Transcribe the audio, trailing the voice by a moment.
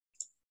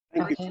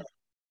Thank you.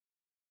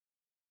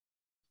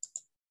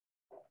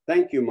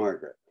 Thank you,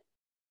 Margaret.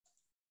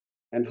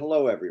 And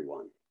hello,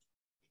 everyone.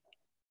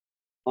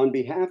 On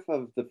behalf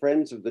of the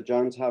Friends of the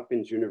Johns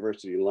Hopkins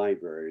University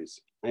Libraries,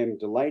 I am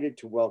delighted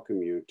to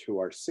welcome you to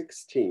our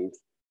 16th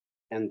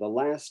and the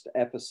last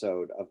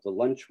episode of the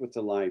Lunch with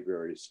the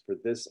Libraries for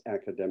this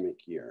academic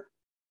year.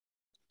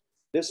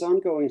 This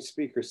ongoing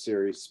speaker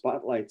series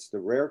spotlights the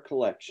rare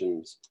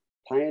collections,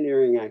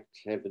 pioneering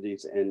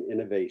activities and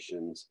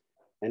innovations,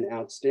 and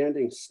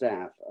outstanding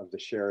staff of the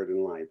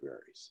Sheridan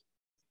Libraries.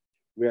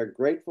 We are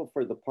grateful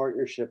for the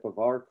partnership of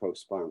our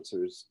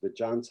co-sponsors, the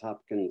Johns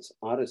Hopkins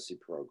Odyssey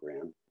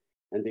Program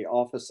and the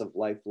Office of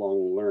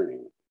Lifelong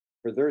Learning,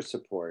 for their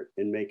support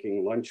in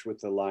making Lunch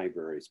with the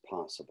Libraries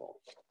possible.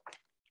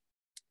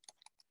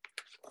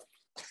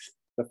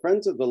 The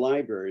Friends of the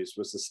Libraries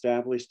was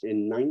established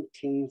in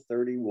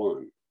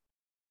 1931,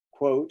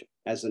 quote,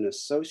 as an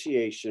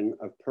association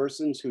of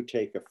persons who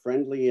take a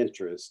friendly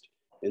interest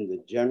in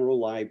the general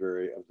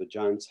library of the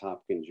Johns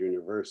Hopkins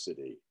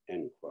University,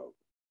 end quote.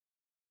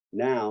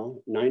 Now,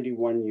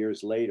 91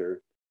 years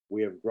later,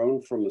 we have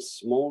grown from a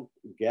small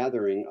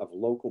gathering of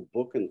local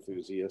book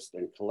enthusiasts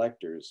and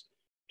collectors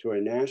to a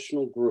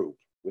national group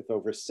with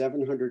over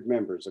 700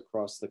 members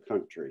across the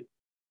country,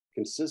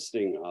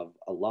 consisting of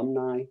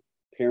alumni,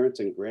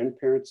 parents and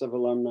grandparents of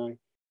alumni,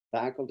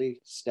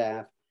 faculty,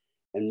 staff,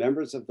 and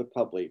members of the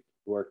public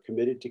who are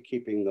committed to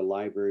keeping the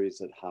libraries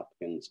at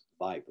Hopkins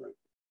vibrant.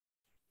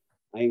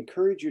 I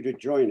encourage you to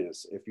join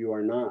us if you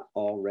are not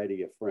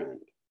already a friend,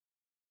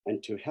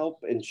 and to help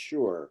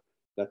ensure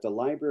that the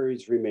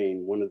libraries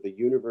remain one of the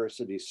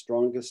university's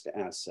strongest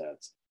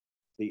assets,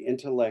 the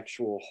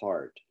intellectual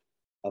heart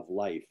of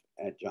life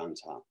at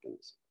Johns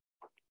Hopkins.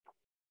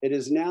 It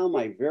is now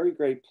my very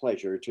great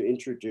pleasure to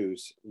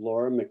introduce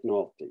Laura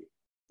McNulty,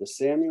 the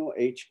Samuel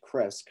H.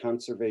 Kress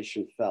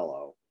Conservation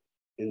Fellow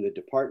in the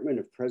Department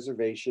of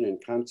Preservation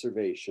and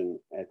Conservation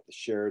at the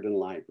Sheridan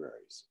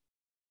Libraries.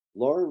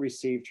 Laura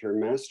received her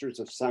Master's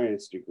of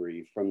Science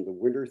degree from the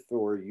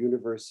Winterthur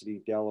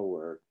University,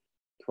 Delaware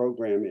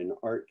program in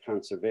art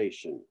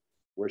conservation,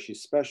 where she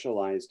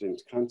specialized in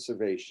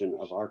conservation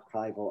of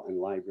archival and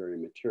library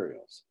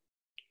materials.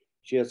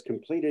 She has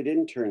completed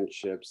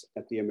internships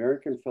at the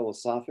American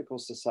Philosophical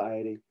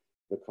Society,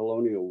 the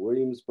Colonial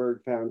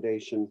Williamsburg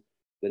Foundation,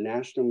 the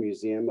National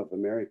Museum of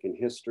American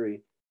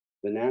History,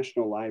 the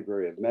National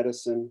Library of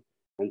Medicine,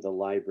 and the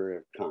Library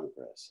of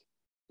Congress.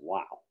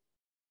 Wow.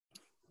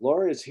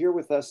 Laura is here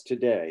with us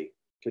today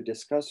to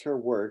discuss her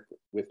work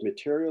with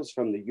materials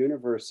from the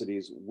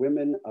university's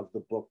Women of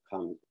the Book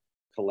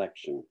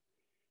collection,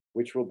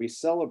 which will be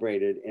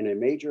celebrated in a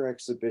major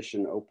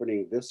exhibition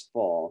opening this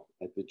fall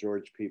at the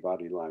George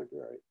Peabody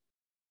Library.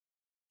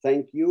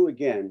 Thank you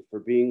again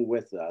for being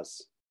with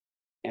us.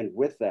 And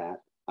with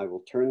that, I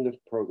will turn the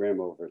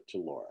program over to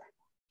Laura.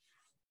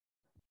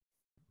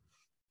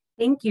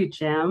 Thank you,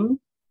 Jim.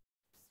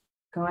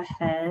 Go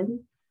ahead,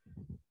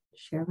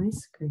 share my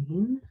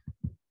screen.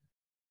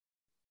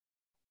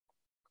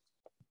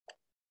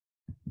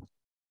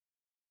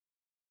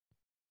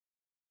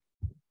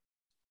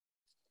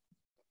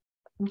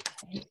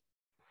 Okay.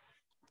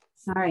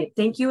 All right,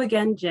 thank you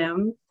again,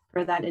 Jim,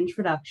 for that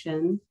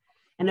introduction.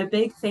 And a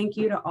big thank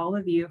you to all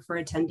of you for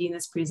attending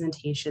this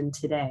presentation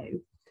today.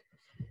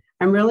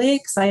 I'm really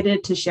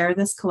excited to share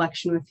this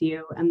collection with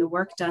you and the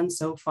work done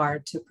so far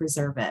to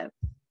preserve it.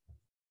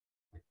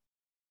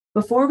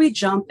 Before we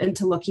jump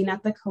into looking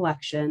at the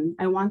collection,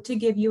 I want to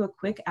give you a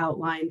quick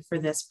outline for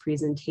this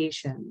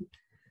presentation.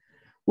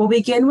 We'll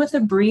begin with a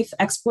brief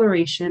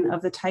exploration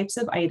of the types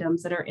of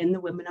items that are in the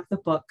Women of the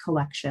Book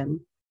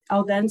collection.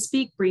 I'll then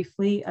speak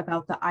briefly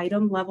about the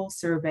item level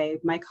survey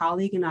my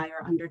colleague and I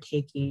are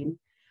undertaking,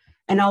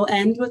 and I'll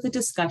end with a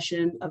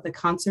discussion of the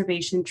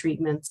conservation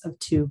treatments of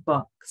 2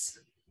 books.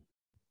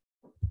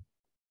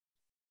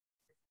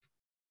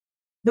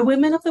 The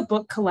Women of the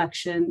Book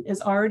collection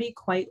is already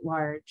quite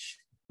large,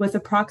 with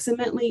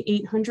approximately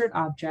 800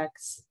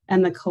 objects,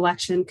 and the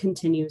collection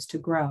continues to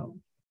grow.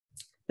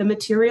 The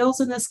materials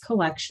in this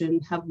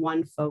collection have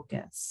one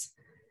focus: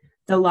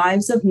 the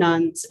lives of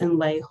nuns and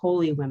lay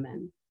holy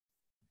women.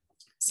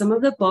 Some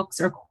of the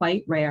books are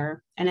quite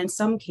rare, and in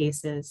some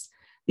cases,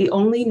 the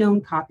only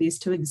known copies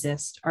to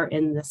exist are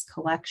in this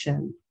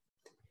collection.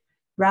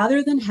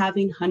 Rather than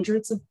having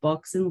hundreds of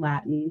books in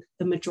Latin,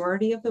 the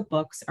majority of the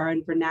books are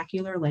in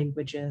vernacular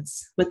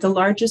languages, with the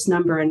largest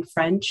number in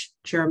French,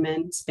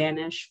 German,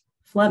 Spanish,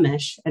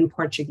 Flemish, and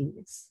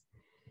Portuguese.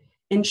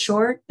 In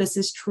short, this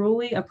is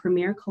truly a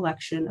premier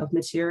collection of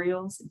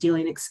materials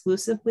dealing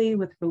exclusively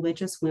with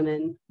religious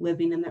women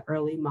living in the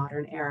early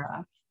modern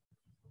era.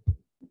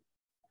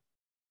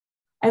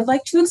 I'd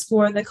like to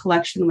explore the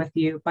collection with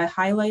you by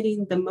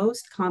highlighting the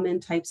most common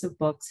types of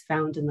books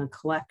found in the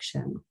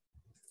collection.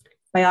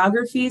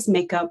 Biographies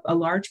make up a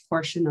large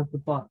portion of the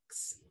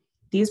books.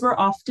 These were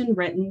often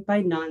written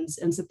by nuns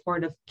in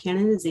support of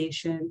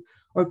canonization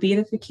or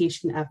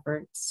beatification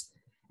efforts,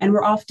 and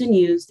were often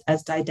used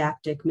as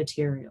didactic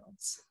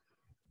materials.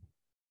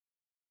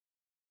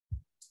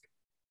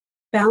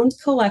 Bound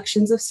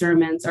collections of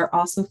sermons are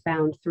also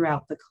found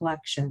throughout the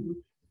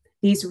collection.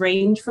 These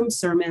range from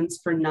sermons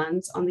for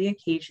nuns on the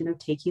occasion of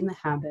taking the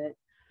habit,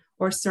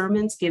 or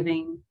sermons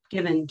given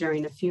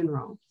during a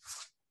funeral.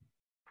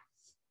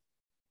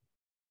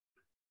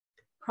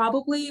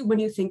 Probably when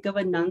you think of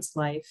a nun's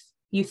life,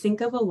 you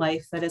think of a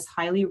life that is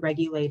highly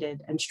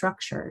regulated and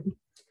structured.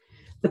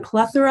 The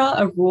plethora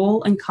of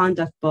rule and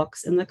conduct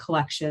books in the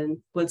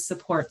collection would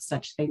support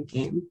such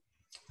thinking.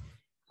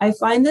 I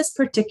find this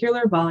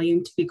particular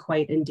volume to be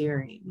quite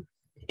endearing.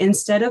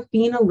 Instead of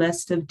being a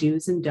list of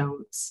do's and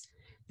don'ts,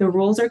 the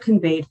rules are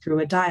conveyed through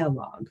a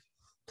dialogue,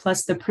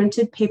 plus the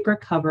printed paper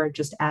cover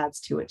just adds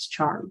to its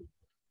charm.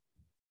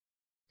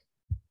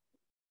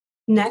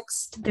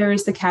 Next, there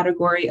is the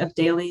category of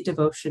daily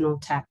devotional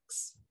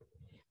texts.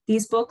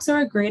 These books are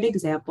a great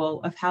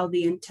example of how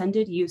the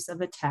intended use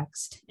of a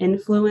text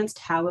influenced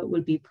how it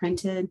would be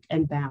printed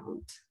and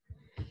bound.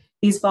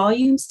 These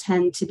volumes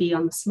tend to be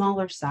on the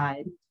smaller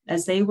side,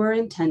 as they were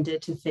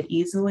intended to fit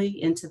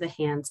easily into the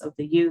hands of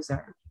the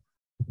user.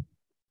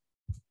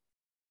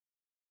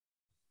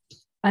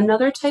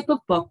 Another type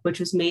of book which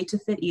was made to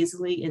fit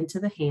easily into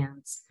the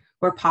hands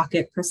were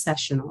pocket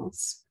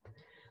processionals.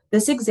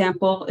 This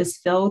example is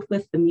filled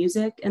with the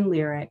music and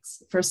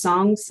lyrics for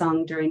songs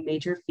sung during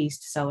major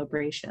feast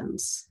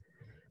celebrations.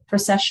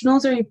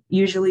 Processionals are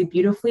usually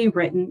beautifully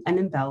written and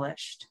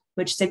embellished,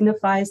 which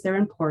signifies their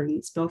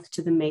importance both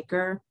to the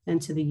maker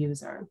and to the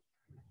user.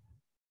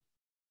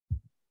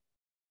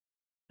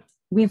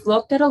 We've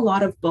looked at a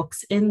lot of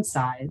books'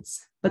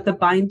 insides, but the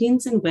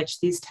bindings in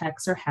which these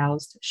texts are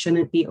housed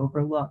shouldn't be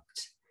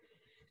overlooked.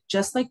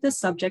 Just like the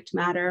subject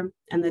matter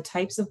and the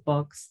types of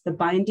books, the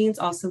bindings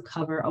also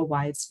cover a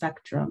wide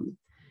spectrum,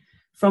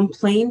 from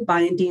plain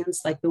bindings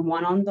like the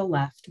one on the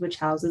left, which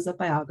houses a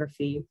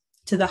biography,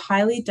 to the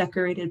highly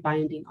decorated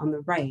binding on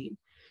the right,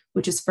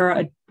 which is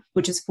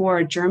for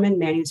a German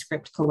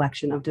manuscript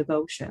collection of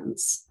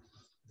devotions.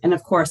 And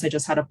of course, I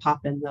just had to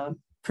pop in the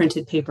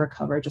printed paper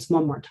cover just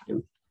one more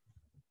time.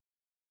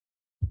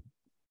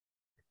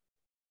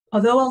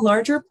 Although a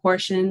larger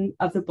portion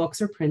of the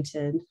books are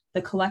printed,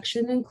 the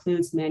collection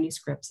includes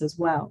manuscripts as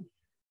well.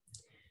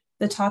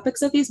 The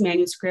topics of these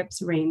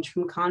manuscripts range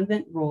from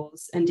convent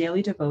rules and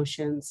daily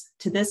devotions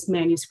to this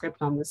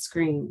manuscript on the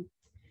screen,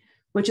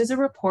 which is a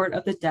report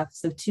of the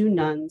deaths of 2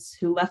 nuns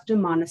who left a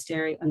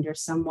monastery under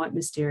somewhat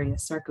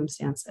mysterious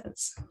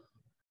circumstances.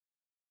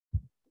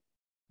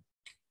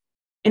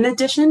 In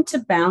addition to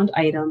bound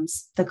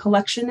items, the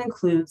collection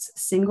includes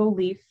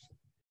single-leaf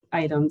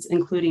items,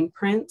 including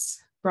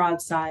prints,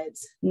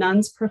 broadsides,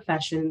 nuns'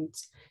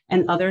 professions,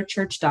 and other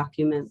church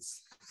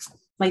documents,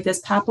 like this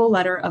papal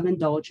letter of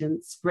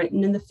indulgence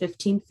written in the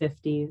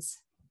 1550s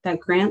that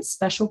grants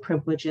special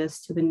privileges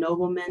to the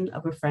noblemen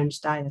of a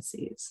French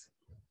diocese.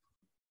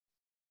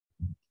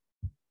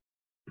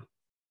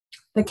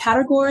 The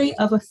category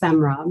of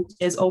ephemera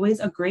is always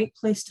a great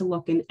place to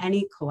look in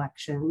any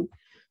collection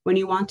when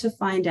you want to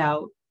find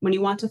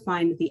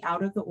the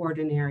out of the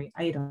ordinary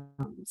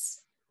items.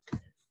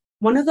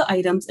 One of the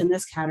items in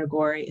this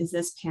category is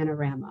this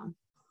panorama.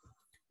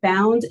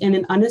 Bound in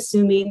an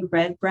unassuming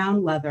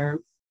red-brown leather,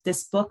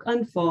 this book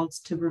unfolds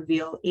to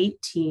reveal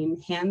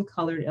 18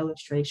 hand-colored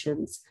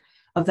illustrations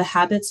of the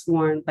habits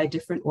worn by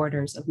different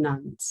orders of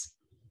nuns.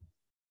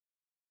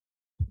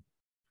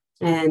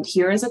 And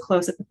here is a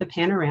close-up of the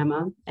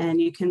panorama,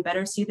 and you can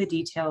better see the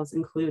details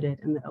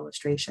included in the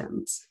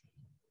illustrations.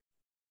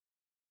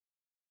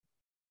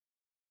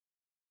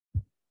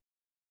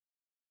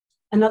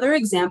 Another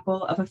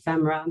example of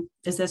ephemera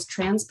is this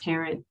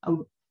transparent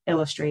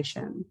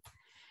illustration.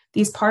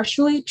 These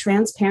partially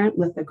transparent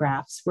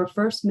lithographs were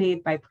first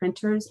made by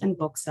printers and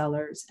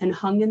booksellers and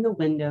hung in the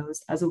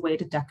windows as a way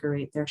to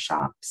decorate their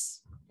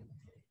shops.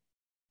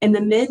 In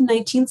the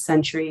mid-19th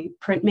century,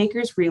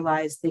 printmakers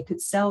realized they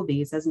could sell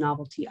these as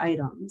novelty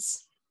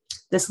items.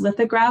 This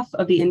lithograph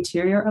of the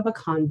interior of a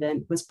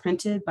convent was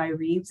printed by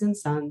Reeves and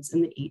Sons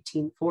in the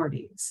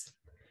 1840s.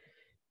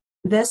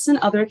 This and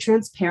other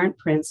transparent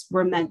prints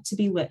were meant to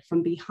be lit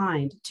from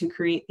behind to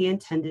create the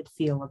intended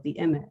feel of the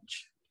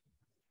image.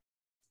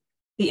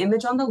 The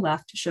image on the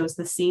left shows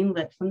the scene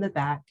lit from the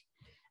back,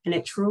 and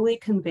it truly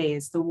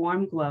conveys the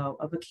warm glow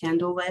of a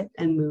candlelit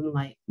and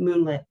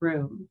moonlit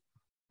room.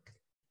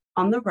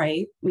 On the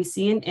right, we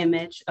see an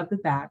image of the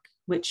back,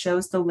 which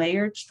shows the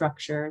layered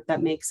structure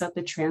that makes up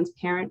the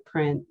transparent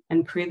print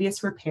and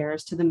previous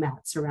repairs to the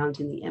mat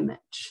surrounding the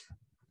image.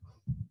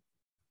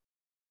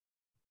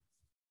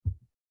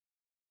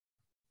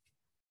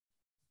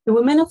 The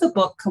Women of the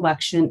Book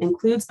collection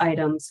includes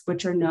items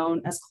which are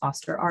known as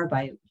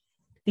Klosterarbeit.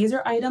 These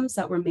are items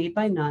that were made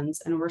by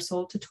nuns and were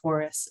sold to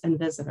tourists and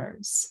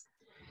visitors.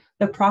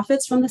 The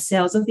profits from the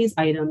sales of these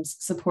items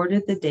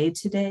supported the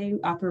day-to-day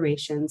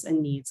operations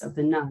and needs of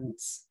the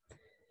nuns.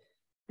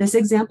 This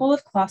example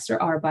of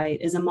Klosterarbeit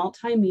is a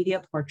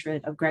multimedia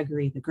portrait of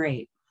Gregory the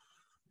Great.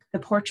 The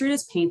portrait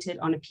is painted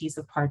on a piece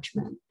of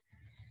parchment.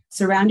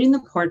 Surrounding the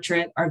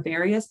portrait are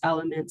various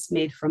elements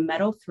made from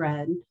metal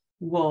thread,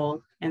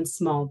 wool, and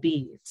small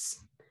beads.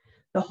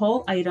 The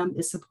whole item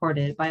is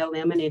supported by a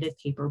laminated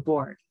paper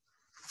board.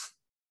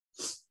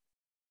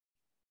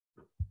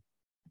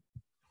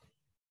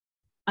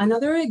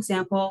 Another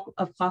example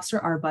of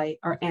Klosterarbeit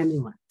are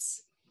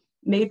amulets.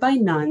 Made by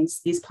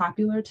nuns, these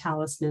popular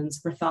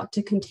talismans were thought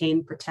to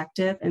contain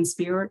protective and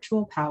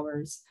spiritual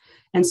powers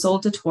and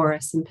sold to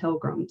tourists and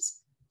pilgrims.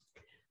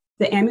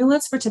 The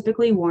amulets were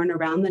typically worn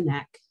around the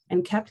neck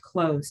and kept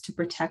closed to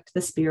protect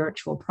the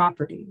spiritual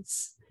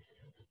properties.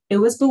 It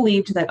was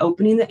believed that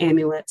opening the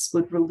amulets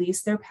would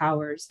release their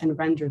powers and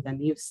render them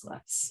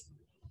useless.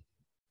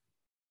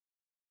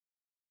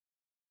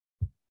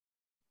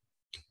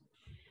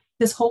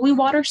 This holy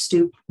water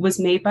stoup was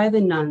made by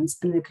the nuns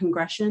in the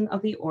Congregation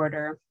of the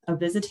Order of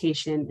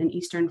Visitation in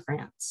Eastern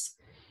France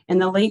in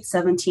the late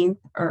 17th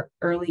or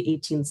early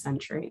 18th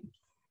century.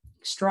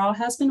 Straw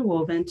has been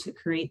woven to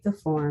create the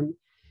form,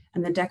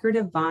 and the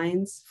decorative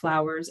vines,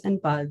 flowers,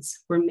 and buds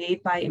were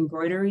made by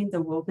embroidering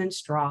the woven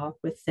straw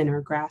with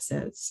thinner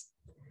grasses.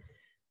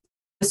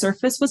 The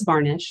surface was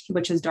varnished,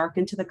 which is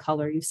darkened to the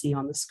color you see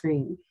on the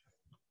screen.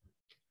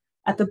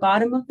 At the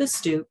bottom of the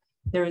stoup,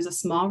 there is a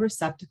small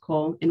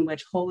receptacle in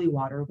which holy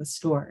water was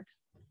stored.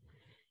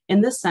 In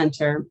the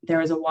center,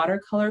 there is a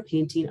watercolor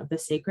painting of the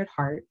Sacred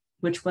Heart,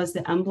 which was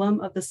the emblem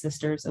of the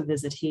Sisters of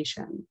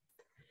Visitation.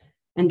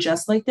 And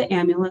just like the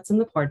amulets in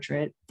the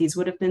portrait, these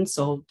would have been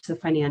sold to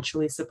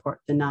financially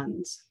support the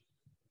nuns.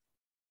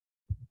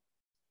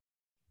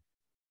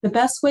 The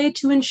best way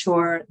to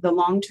ensure the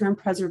long-term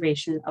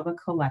preservation of a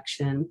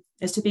collection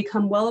is to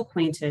become well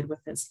acquainted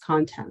with its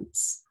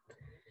contents.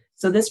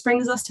 So this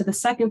brings us to the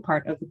second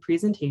part of the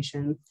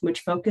presentation,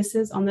 which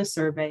focuses on the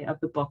survey of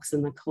the books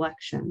in the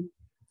collection.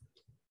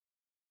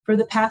 For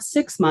the past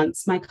 6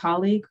 months, my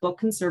colleague, book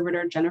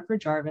conservator Jennifer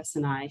Jarvis,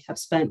 and I have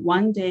spent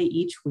one day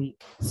each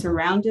week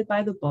surrounded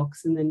by the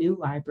books in the new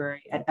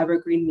library at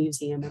Evergreen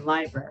Museum and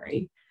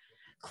Library,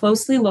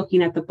 closely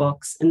looking at the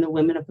books in the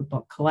Women of the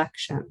Book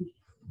collection.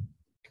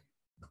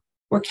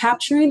 We're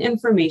capturing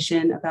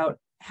information about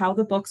how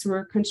the books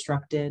were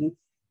constructed,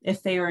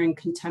 if they are in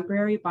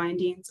contemporary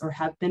bindings or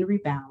have been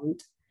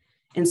rebound,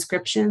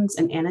 inscriptions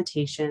and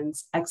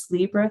annotations, ex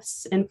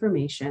libris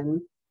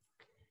information,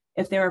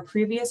 if there are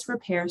previous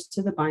repairs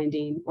to the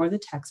binding or the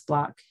text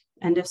block,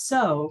 and if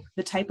so,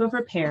 the type of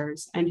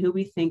repairs and who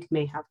we think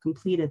may have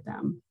completed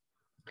them,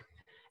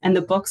 and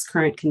the book's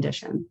current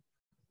condition.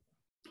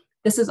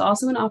 This is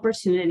also an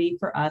opportunity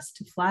for us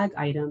to flag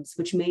items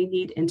which may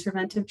need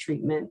interventive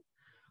treatment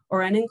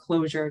or an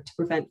enclosure to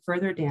prevent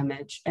further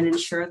damage and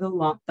ensure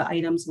the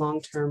item's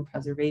long-term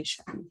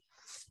preservation.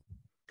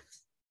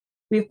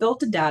 We've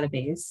built a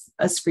database,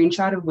 a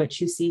screenshot of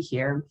which you see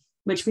here,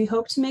 which we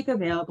hope to make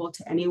available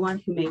to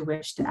anyone who may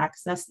wish to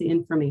access the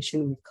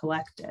information we've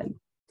collected.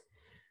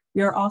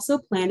 We are also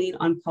planning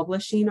on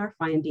publishing our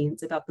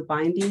findings about the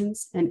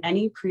bindings and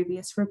any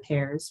previous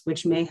repairs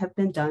which may have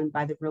been done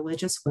by the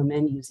religious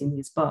women using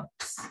these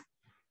books.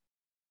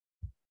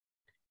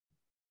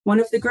 One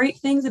of the great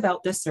things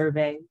about this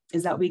survey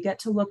is that we get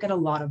to look at a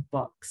lot of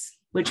books,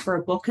 which for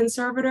a book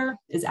conservator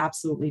is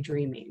absolutely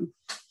dreamy.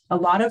 A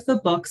lot of the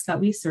books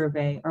that we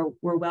survey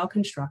were well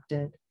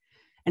constructed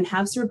and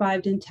have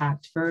survived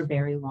intact for a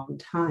very long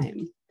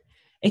time.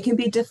 It can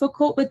be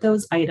difficult with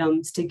those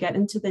items to get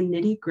into the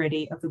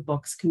nitty-gritty of the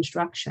book's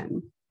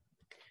construction,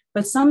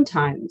 but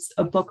sometimes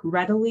a book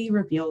readily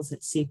reveals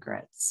its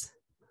secrets,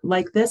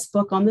 like this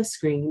book on the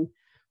screen,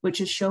 which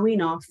is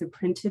showing off the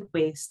printed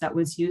waste that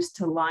was used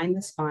to line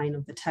the spine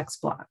of the text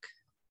block.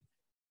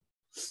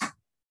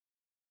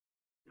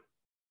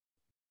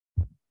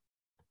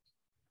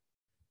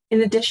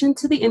 In addition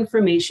to the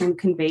information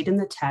conveyed in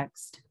the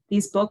text,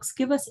 these books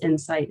give us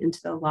insight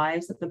into the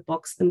lives that the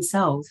books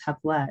themselves have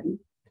led.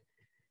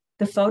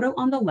 The photo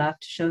on the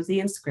left shows the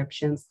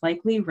inscriptions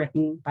likely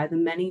written by the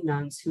many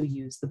nuns who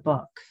used the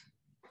book.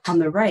 On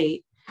the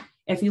right,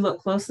 if you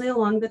look closely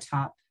along the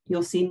top,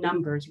 you'll see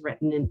numbers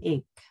written in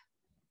ink.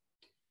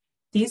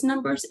 These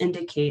numbers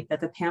indicate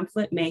that the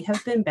pamphlet may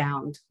have been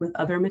bound with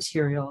other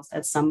materials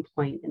at some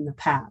point in the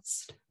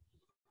past.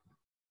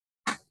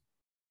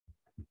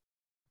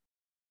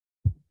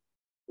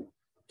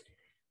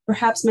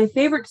 Perhaps my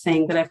favorite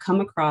thing that I've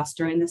come across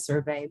during the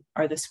survey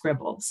are the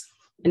scribbles,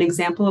 an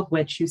example of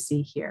which you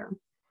see here.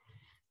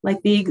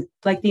 Like the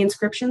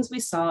inscriptions we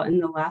saw in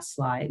the last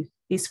slide,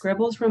 these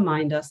scribbles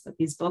remind us that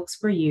these books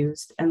were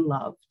used and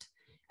loved,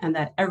 and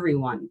that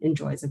everyone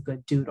enjoys a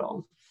good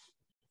doodle.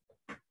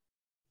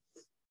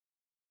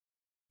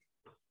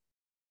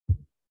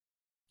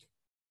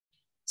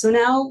 So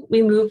now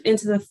we move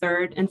into the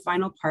third and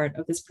final part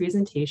of this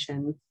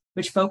presentation,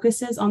 which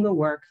focuses on the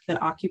work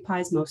that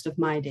occupies most of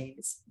my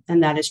days,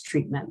 and that is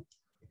treatment.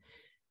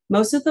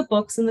 Most of the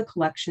books in the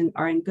collection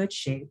are in good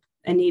shape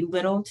and need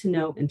little to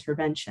no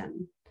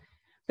intervention.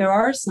 There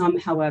are some,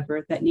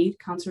 however, that need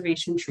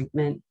conservation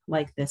treatment,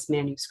 like this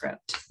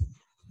manuscript.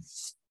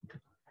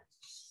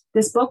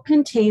 This book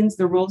contains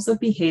the rules of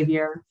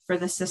behavior for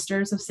the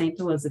Sisters of St.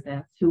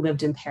 Elizabeth who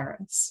lived in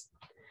Paris.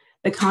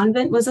 The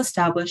convent was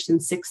established in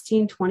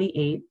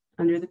 1628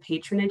 under the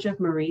patronage of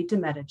Marie de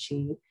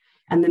Medici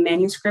and the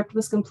manuscript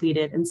was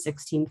completed in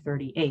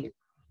 1638.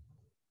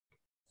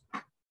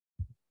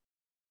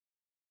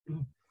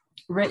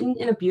 Written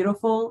in a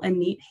beautiful and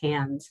neat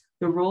hand,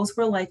 the rules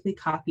were likely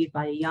copied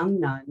by a young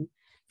nun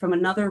from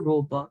another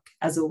rule book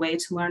as a way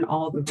to learn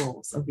all the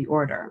rules of the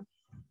order.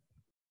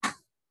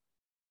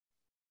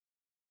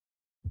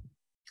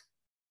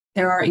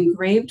 There are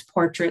engraved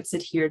portraits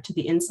adhered to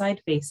the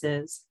inside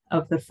faces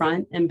of the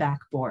front and back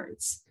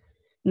boards.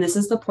 And this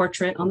is the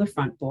portrait on the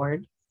front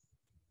board.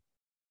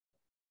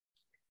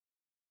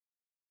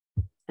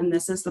 And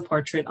this is the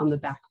portrait on the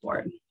back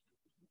board.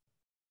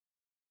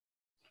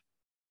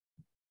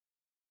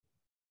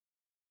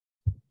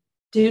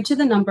 Due to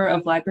the number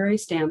of library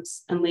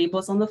stamps and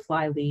labels on the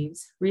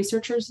flyleaves,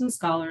 researchers and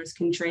scholars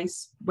can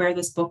trace where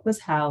this book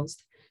was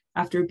housed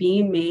after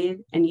being made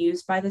and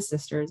used by the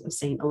Sisters of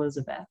St.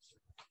 Elizabeth.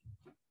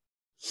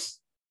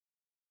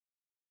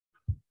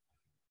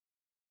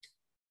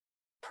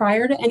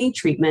 Prior to any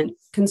treatment,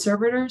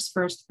 conservators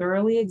first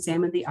thoroughly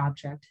examine the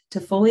object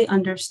to fully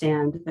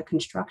understand the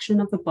construction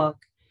of the book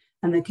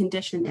and the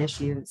condition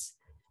issues,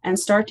 and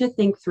start to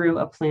think through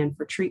a plan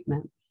for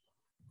treatment.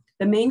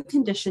 The main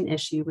condition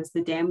issue was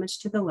the damage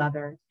to the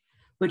leather,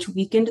 which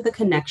weakened the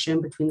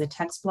connection between the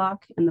text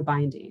block and the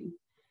binding.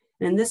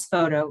 And in this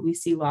photo, we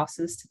see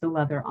losses to the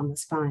leather on the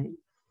spine.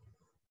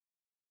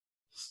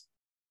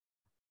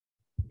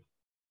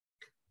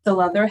 The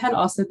leather had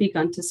also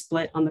begun to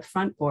split on the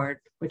front board,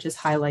 which is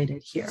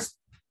highlighted here.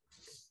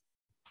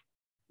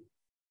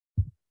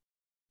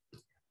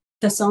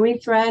 The sewing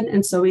thread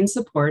and sewing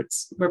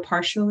supports were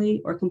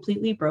partially or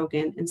completely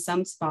broken in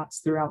some spots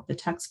throughout the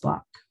text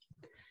block.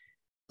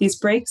 These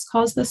breaks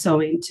caused the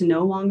sewing to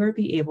no longer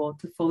be able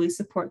to fully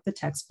support the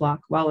text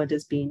block while it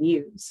is being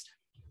used.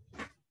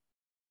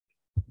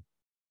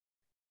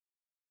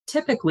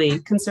 Typically,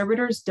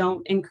 conservators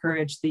don't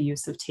encourage the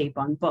use of tape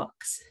on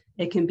books.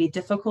 It can be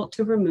difficult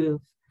to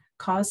remove,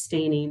 cause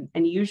staining,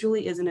 and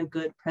usually isn't a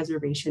good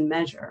preservation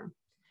measure.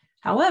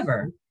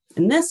 However,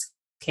 in this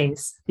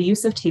case, the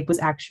use of tape was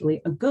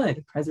actually a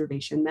good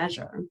preservation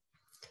measure.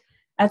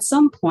 At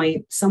some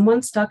point,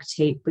 someone stuck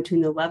tape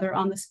between the leather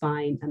on the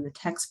spine and the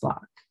text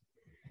block.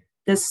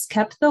 This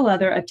kept the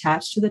leather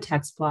attached to the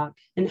text block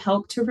and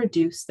helped to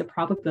reduce the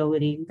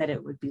probability that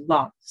it would be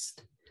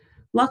lost.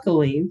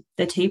 Luckily,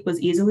 the tape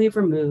was easily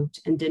removed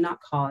and did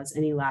not cause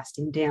any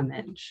lasting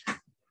damage.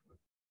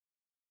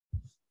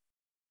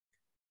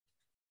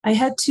 I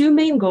had two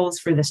main goals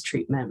for this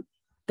treatment.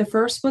 The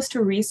first was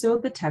to re-sew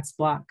the text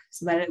block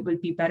so that it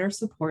would be better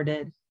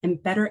supported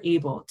and better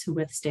able to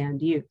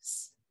withstand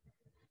use.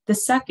 The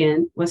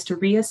second was to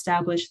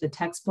reestablish the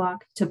text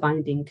block to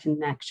binding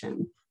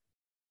connection.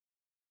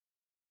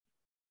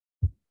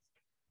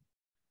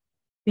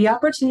 The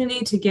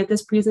opportunity to give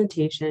this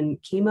presentation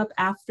came up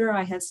after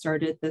I had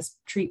started this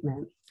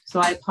treatment, so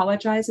I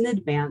apologize in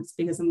advance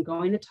because I'm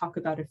going to talk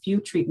about a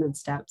few treatment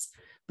steps,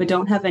 but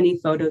don't have any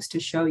photos to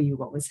show you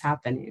what was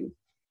happening.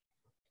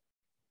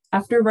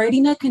 After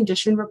writing a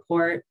condition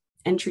report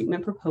and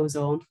treatment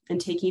proposal and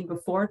taking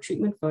before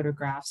treatment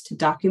photographs to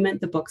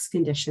document the book's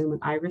condition when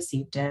I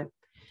received it,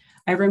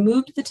 I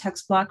removed the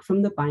text block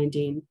from the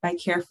binding by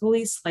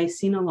carefully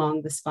slicing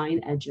along the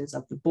spine edges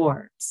of the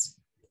boards.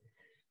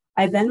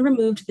 I then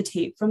removed the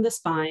tape from the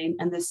spine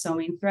and the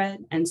sewing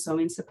thread and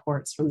sewing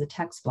supports from the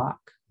text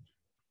block.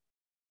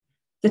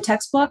 The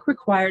text block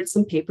required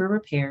some paper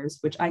repairs,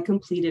 which I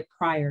completed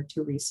prior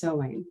to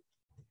resewing.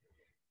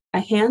 I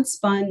hand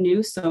spun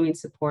new sewing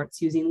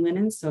supports using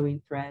linen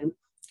sewing thread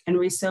and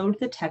resewed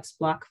the text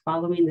block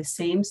following the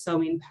same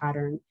sewing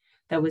pattern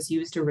that was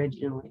used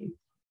originally.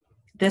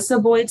 This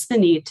avoids the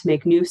need to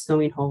make new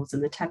sewing holes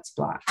in the text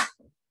block.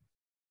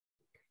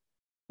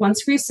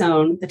 Once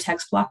resewn, the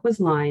text block was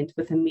lined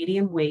with a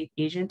medium weight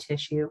Asian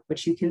tissue,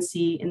 which you can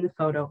see in the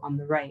photo on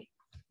the right.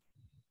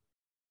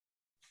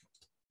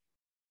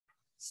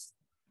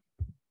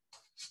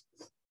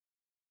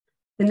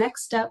 The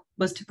next step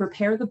was to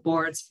prepare the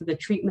boards for the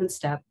treatment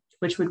step,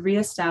 which would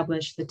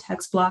reestablish the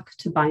text block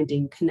to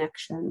binding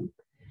connection.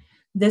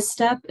 This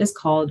step is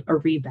called a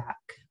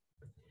reback.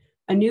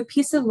 A new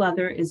piece of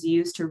leather is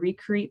used to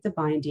recreate the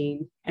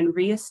binding and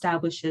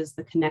reestablishes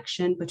the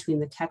connection between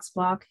the text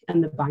block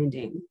and the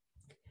binding.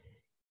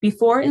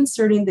 Before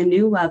inserting the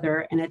new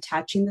leather and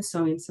attaching the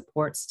sewing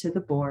supports to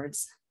the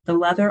boards, the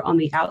leather on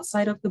the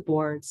outside of the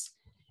boards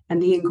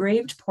and the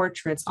engraved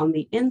portraits on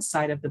the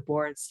inside of the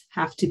boards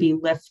have to be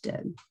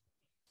lifted.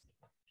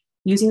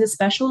 Using a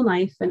special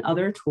knife and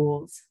other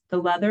tools, the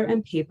leather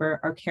and paper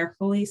are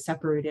carefully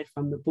separated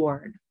from the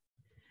board.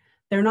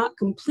 They're not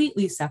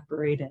completely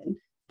separated,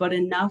 but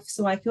enough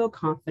so I feel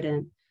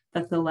confident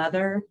that the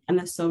leather and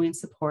the sewing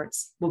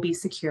supports will be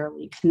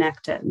securely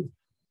connected.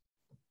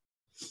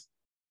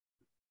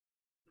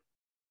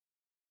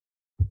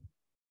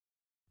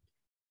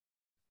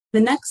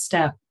 The next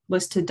step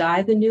was to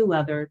dye the new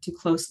leather to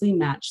closely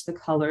match the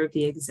color of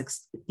the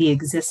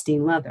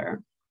existing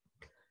leather.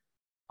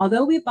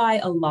 Although we buy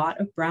a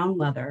lot of brown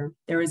leather,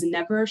 there is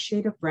never a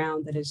shade of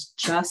brown that is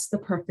just the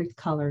perfect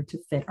color to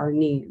fit our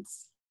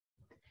needs.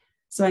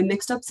 So I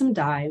mixed up some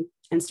dye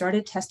and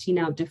started testing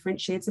out different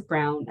shades of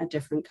brown at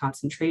different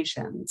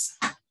concentrations.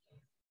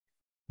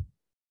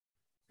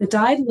 The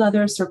dyed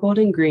leather circled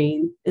in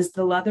green is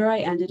the leather I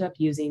ended up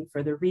using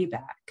for the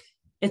reback.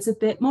 It's a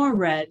bit more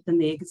red than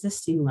the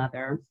existing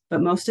leather,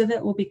 but most of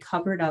it will be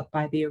covered up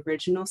by the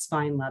original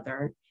spine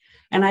leather,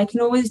 and I can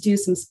always do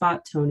some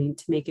spot toning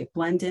to make it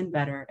blend in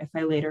better if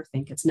I later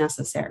think it's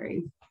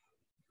necessary.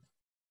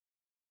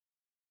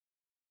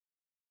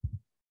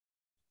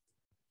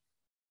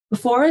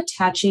 Before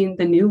attaching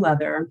the new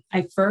leather,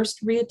 I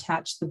first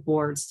reattached the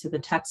boards to the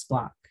text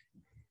block.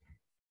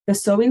 The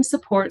sewing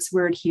supports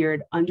were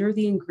adhered under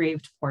the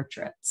engraved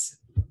portraits.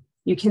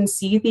 You can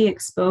see the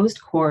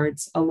exposed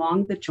cords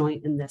along the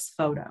joint in this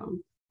photo.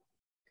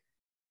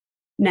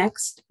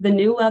 Next, the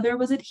new leather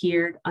was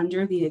adhered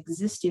under the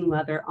existing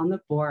leather on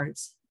the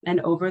boards and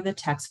over the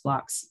text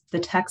block's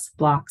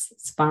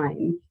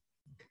spine.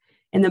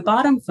 In the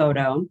bottom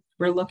photo,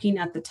 we're looking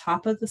at the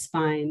top of the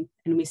spine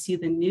and we see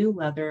the new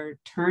leather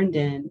turned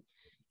in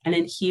and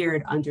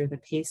adhered under the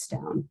paste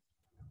down.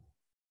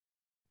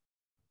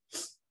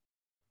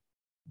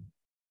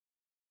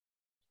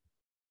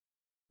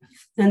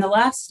 And the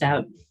last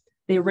step,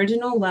 the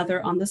original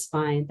leather on the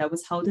spine that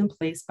was held in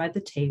place by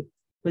the tape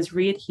was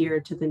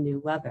re-adhered to the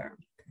new leather.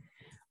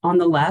 On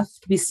the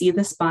left, we see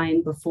the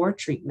spine before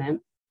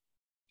treatment.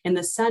 In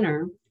the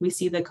center, we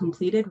see the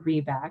completed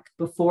reback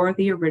before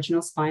the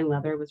original spine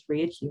leather was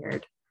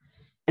re-adhered.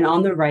 And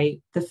on the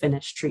right, the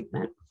finished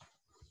treatment.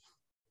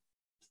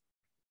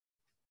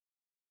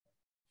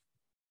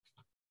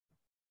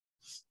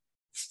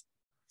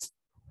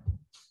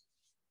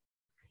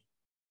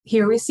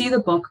 Here we see the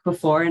book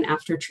before and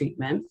after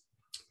treatment,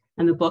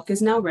 and the book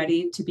is now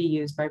ready to be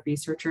used by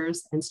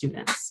researchers and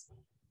students.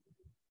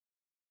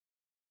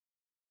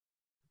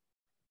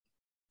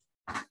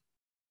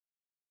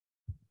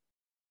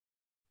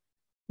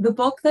 The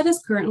book that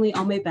is currently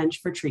on my bench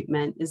for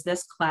treatment is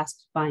this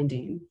clasped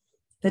binding.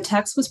 The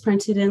text was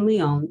printed in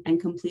Lyon and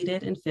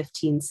completed in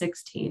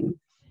 1516.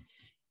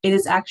 It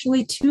is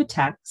actually two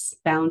texts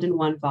bound in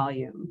one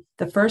volume.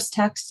 The first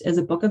text is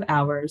a book of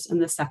hours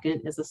and the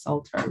second is a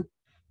psalter.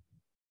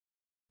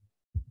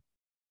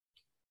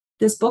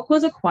 This book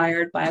was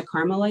acquired by a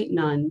Carmelite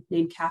nun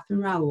named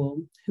Catherine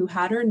Raoul, who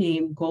had her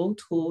name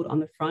gold-tooled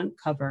on the front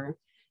cover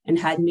and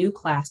had new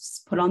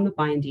clasps put on the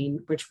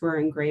binding, which were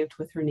engraved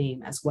with her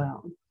name as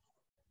well.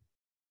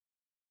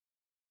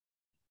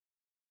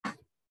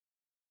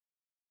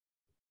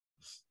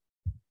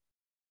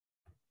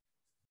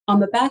 On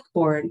the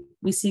backboard,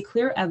 we see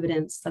clear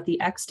evidence that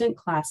the extant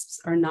clasps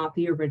are not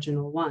the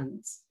original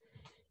ones.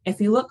 If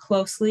you look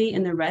closely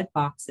in the red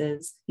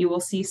boxes, you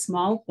will see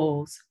small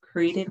holes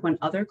created when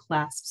other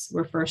clasps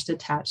were first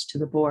attached to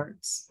the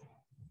boards.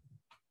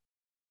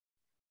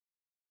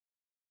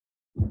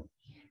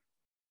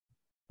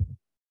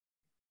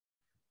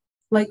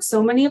 Like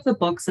so many of the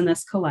books in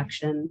this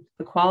collection,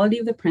 the quality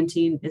of the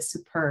printing is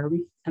superb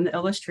and the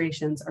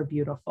illustrations are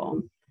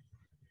beautiful.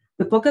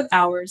 The Book of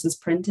Hours is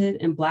printed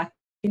in black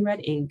and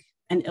red ink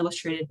and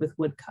illustrated with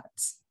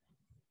woodcuts.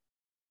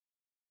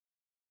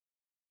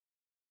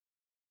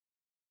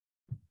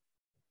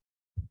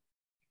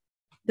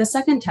 The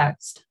second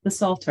text, the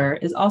Psalter,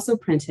 is also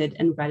printed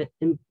in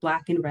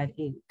black and red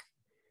ink.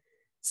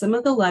 Some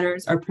of the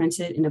letters are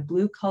printed in a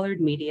blue-colored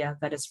media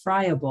that is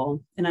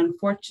friable, and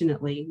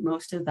unfortunately,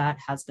 most of that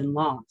has been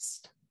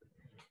lost.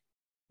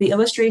 The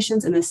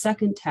illustrations in the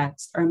second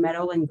text are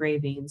metal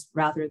engravings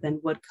rather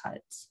than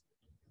woodcuts.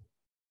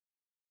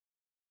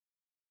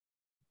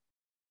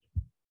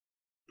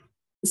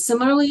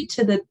 Similarly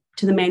to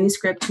the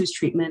manuscript whose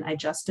treatment I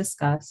just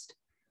discussed,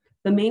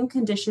 the main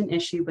condition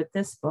issue with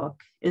this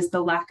book is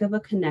the lack of a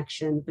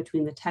connection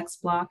between the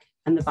text block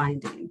and the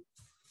binding.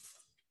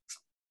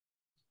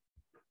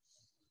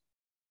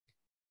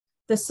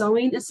 The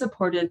sewing is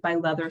supported by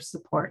leather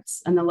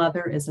supports, and the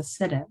leather is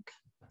acidic.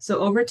 So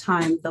over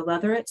time, the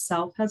leather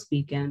itself has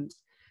weakened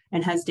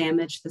and has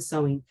damaged the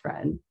sewing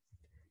thread.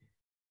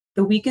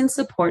 The weakened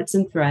supports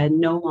and thread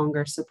no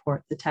longer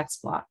support the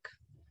text block.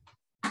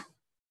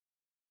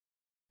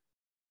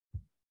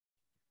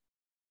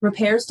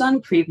 Repairs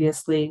done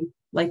previously,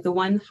 like the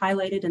one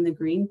highlighted in the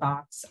green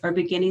box, are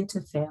beginning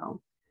to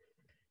fail.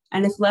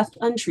 And if left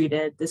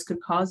untreated, this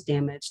could cause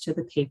damage to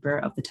the paper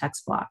of the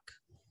text block.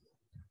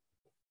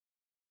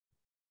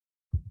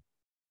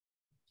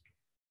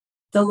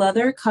 The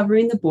leather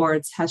covering the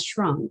boards has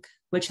shrunk,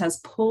 which has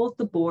pulled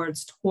the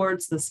boards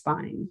towards the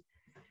spine.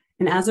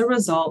 And as a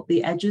result,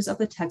 the edges of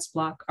the text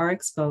block are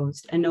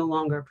exposed and no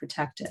longer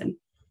protected.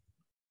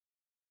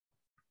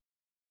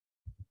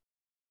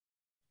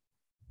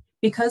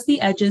 Because the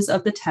edges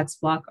of the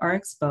text block are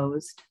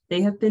exposed,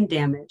 they have been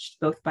damaged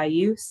both by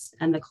use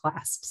and the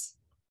clasps.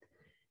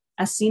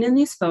 As seen in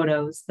these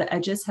photos, the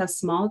edges have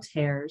small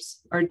tears,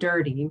 are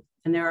dirty,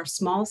 and there are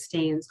small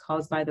stains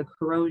caused by the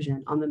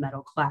corrosion on the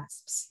metal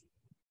clasps.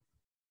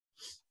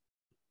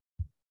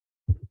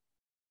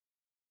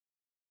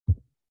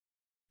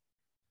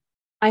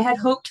 I had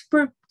hoped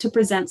to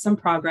present some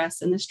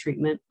progress in this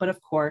treatment, but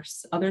of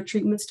course, other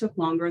treatments took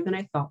longer than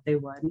I thought they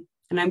would,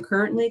 and I'm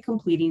currently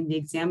completing the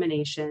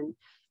examination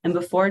and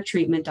before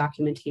treatment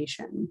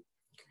documentation.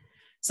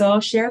 So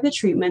I'll share the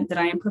treatment that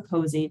I am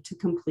proposing to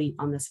complete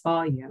on this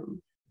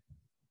volume.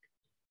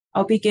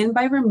 I'll begin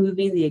by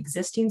removing the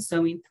existing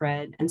sewing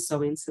thread and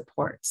sewing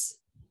supports.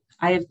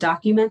 I have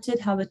documented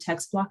how the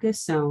text block is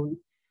sewn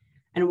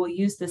and will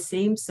use the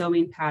same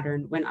sewing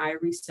pattern when I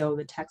resew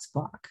the text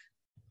block.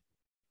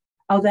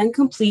 I'll then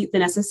complete the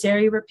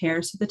necessary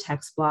repairs to the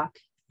text block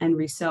and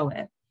resew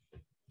it.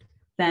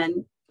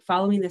 Then,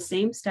 following the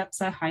same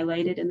steps I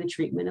highlighted in the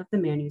treatment of the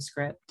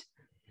manuscript,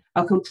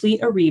 I'll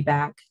complete a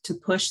reback to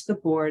push the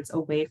boards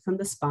away from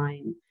the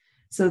spine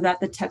so that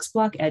the text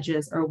block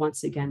edges are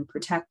once again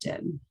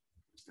protected.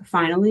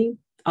 Finally,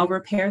 I'll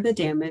repair the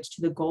damage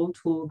to the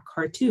gold-tooled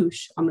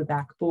cartouche on the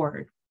back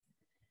board.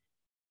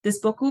 This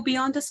book will be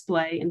on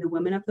display in the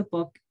Women of the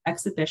Book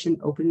exhibition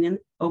opening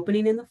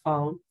in the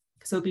fall,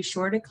 so be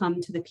sure to come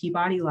to the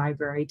Peabody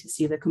Library to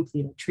see the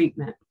completed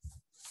treatment.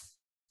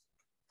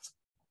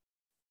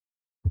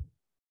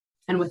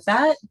 And with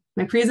that,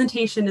 my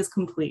presentation is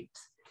complete.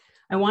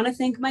 I want to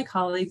thank my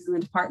colleagues in the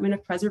Department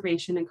of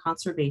Preservation and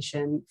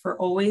Conservation for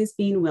always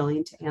being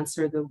willing to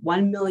answer the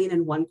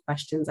 1,000,001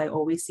 questions I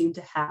always seem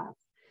to have,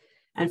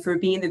 and for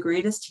being the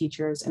greatest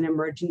teachers an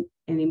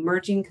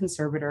emerging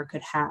conservator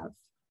could have.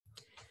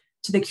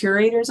 To the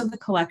curators of the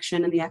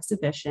collection and the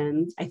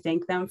exhibition, I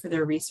thank them for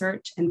their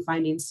research and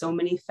finding so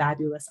many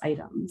fabulous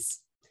items.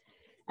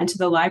 And to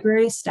the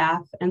library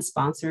staff and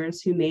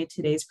sponsors who made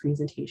today's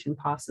presentation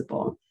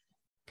possible.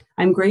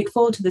 I'm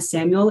grateful to the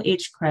Samuel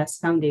H. Kress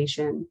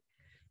Foundation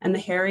and the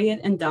Harriet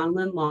and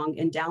Donlin Long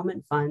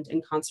Endowment Fund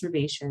and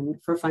Conservation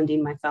for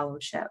funding my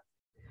fellowship.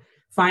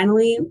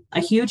 Finally, a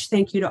huge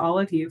thank you to all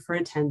of you for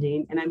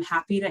attending, and I'm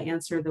happy to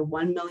answer the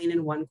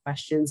 1,000,001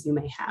 questions you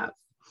may have.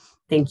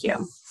 Thank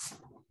you.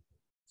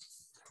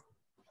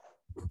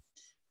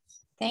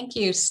 Thank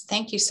you.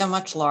 Thank you so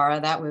much, Laura.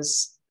 That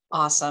was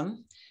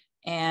awesome.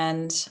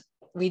 And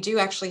we do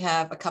actually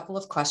have a couple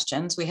of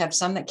questions. We have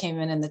some that came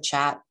in the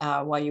chat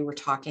while you were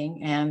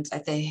talking, and I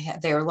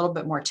think they're a little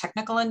bit more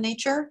technical in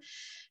nature.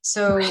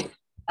 So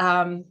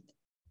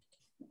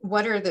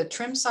what are the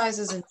trim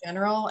sizes in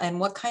general, and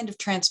what kind of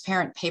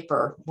transparent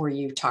paper were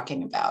you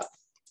talking about?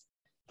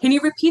 Can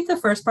you repeat the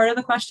first part of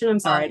the question? I'm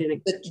sorry, I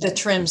didn't. The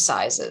trim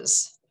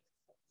sizes.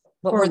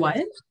 What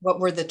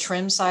were the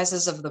trim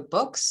sizes of the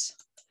books?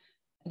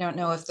 I don't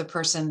know if the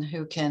person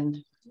who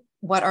can,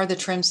 what are the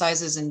trim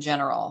sizes in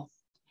general?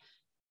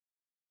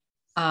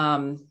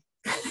 Martha,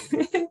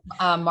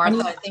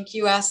 I think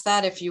you asked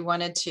that, if you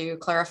wanted to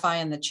clarify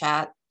in the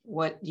chat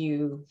what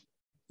you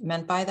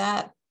meant by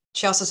that.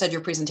 She also said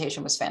your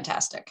presentation was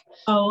fantastic.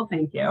 Oh,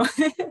 thank you.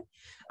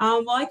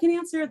 Well, I can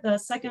answer the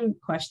second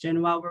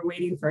question while we're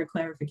waiting for a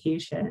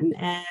clarification.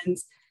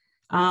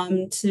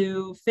 And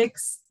to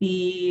fix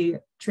the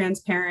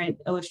transparent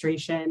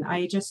illustration,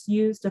 I just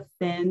used a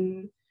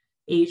thin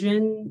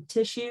Asian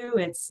tissue.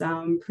 It's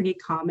pretty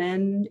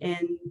common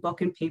in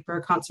book and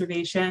paper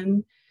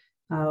conservation.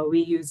 We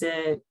use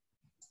it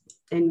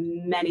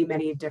in many,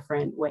 many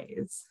different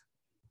ways.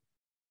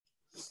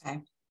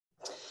 Okay.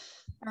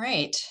 All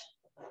right.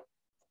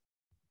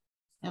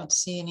 I don't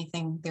see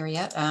anything there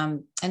yet.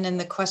 And then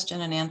the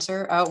question and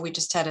answer. Oh, we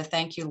just had a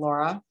thank you,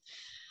 Laura.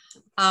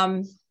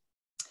 Oh,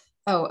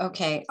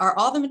 okay. Are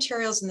all the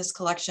materials in this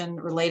collection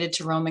related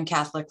to Roman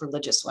Catholic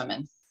religious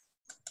women?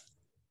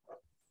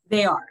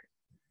 They are,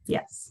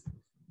 yes.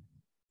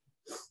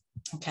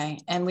 Okay,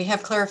 and we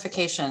have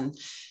clarification.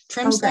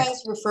 Trim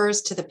size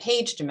refers to the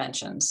page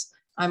dimensions.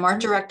 I'm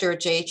art director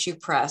at JHU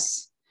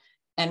Press.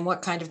 And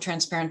what kind of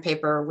transparent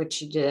paper,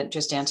 which you didn't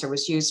just answer,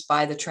 was used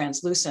by the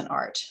translucent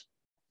art?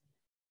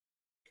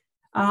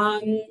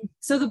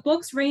 So the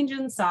books range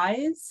in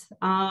size.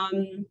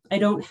 I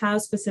don't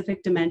have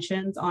specific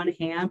dimensions on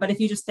hand, but if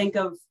you just think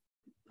of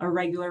a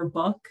regular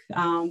book,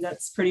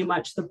 that's pretty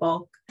much the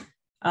bulk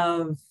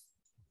of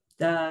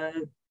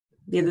the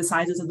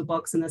sizes of the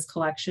books in this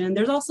collection.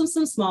 There's also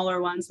some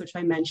smaller ones, which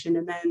I mentioned,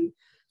 and then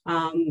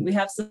we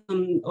have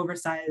some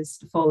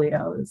oversized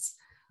folios.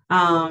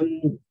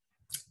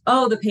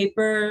 Oh, the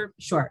paper,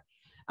 sure.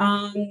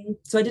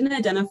 So I didn't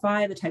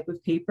identify the type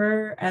of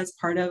paper as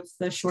part of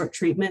the short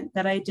treatment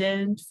that I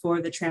did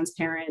for the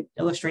transparent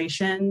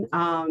illustration,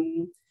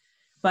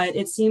 but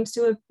it seems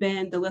to have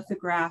been, the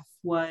lithograph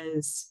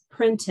was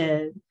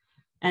printed,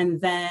 and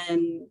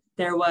then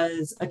there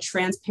was a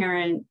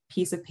transparent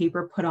piece of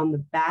paper put on the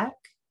back.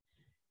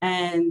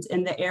 And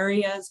in the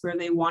areas where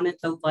they wanted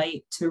the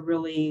light to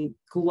really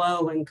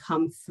glow and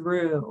come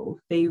through,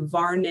 they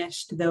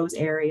varnished those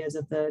areas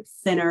of the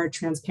thinner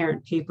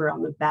transparent paper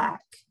on the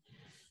back.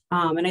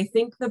 And I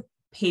think the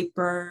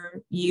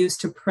paper used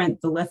to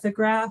print the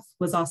lithograph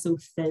was also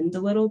thinned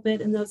a little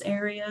bit in those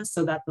areas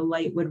so that the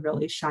light would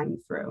really shine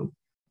through.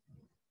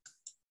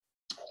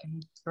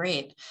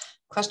 Great.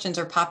 Questions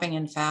are popping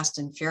in fast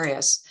and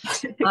furious.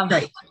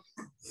 Great.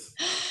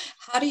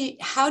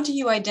 How do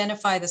you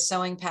identify the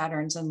sewing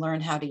patterns and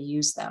learn how to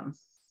use them?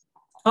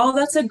 Oh,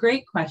 that's a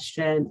great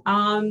question.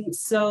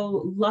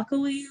 So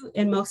luckily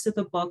in most of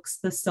the books,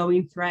 the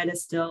sewing thread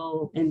is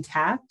still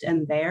intact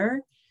and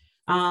there.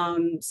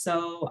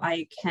 So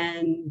I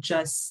can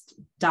just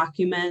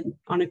document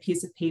on a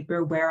piece of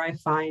paper where I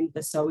find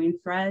the sewing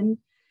thread.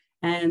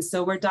 And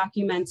so we're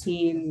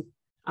documenting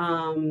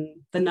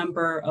the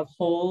number of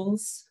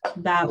holes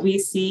that we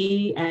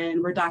see,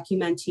 and we're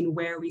documenting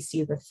where we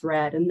see the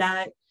thread. And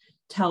that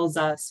tells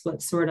us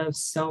what sort of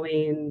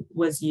sewing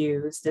was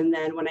used. And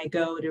then when I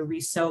go to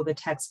resew the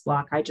text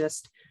block, I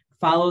just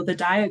follow the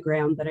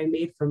diagram that I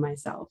made for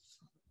myself.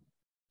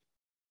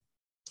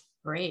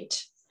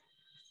 Great.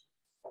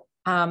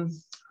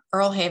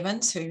 Earl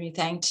Havens, who you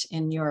thanked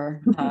in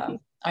your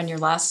on your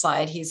last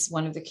slide, he's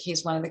one of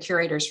the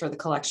curators for the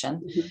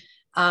collection.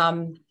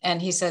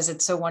 And he says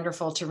it's so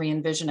wonderful to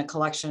re-envision a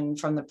collection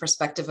from the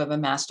perspective of a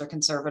master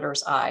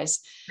conservator's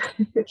eyes.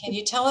 Can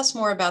you tell us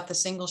more about the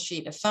single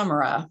sheet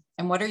ephemera,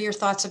 and what are your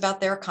thoughts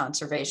about their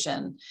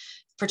conservation,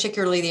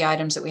 particularly the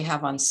items that we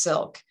have on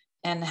silk?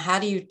 And how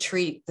do you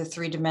treat the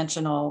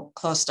three-dimensional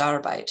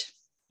Klosterarbeit?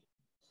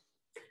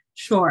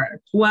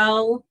 Sure.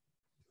 Well,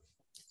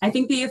 I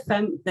think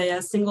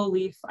the single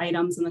leaf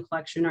items in the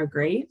collection are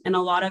great. And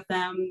a lot of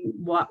them,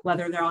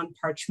 whether they're on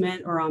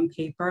parchment or on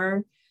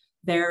paper,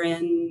 they're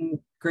in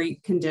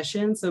great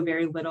condition. So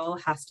very little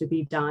has to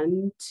be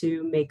done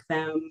to make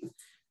them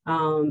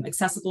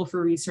accessible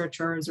for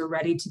researchers or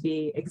ready to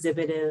be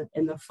exhibited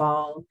in the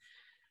fall.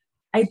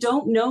 I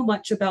don't know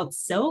much about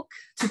silk,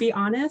 to be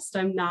honest.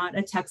 I'm not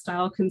a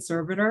textile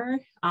conservator,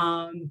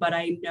 but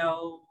I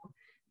know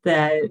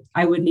that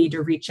I would need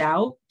to reach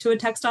out to a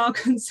textile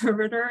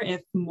conservator if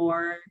a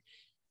more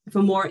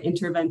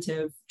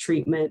interventive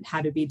treatment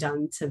had to be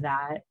done to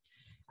that.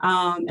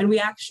 And we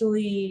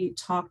actually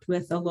talked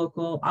with a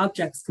local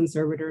objects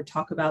conservator,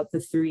 talk about the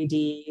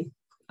 3D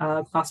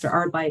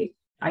Klosterarbeit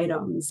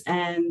items.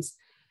 And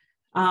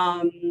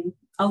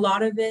a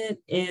lot of it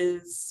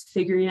is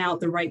figuring out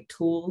the right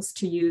tools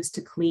to use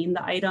to clean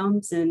the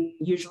items, and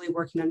usually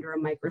working under a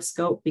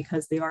microscope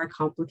because they are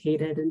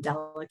complicated and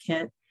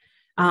delicate.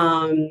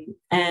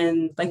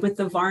 And like with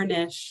the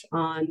varnish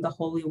on the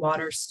holy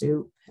water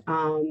stoup,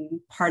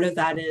 part of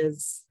that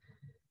is,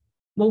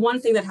 well, one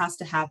thing that has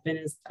to happen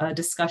is a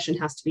discussion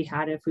has to be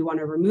had if we want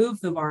to remove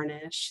the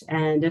varnish.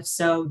 And if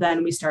so,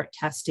 then we start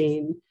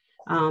testing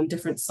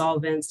different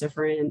solvents,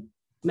 different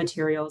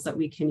materials that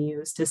we can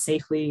use to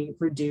safely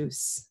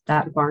reduce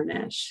that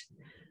varnish.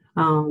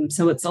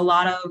 So it's a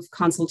lot of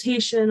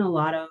consultation, a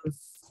lot of,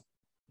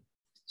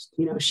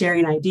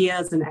 sharing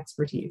ideas and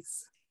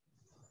expertise.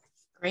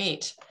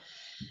 Great.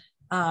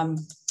 I'm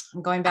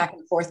going back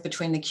and forth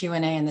between the Q&A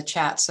and the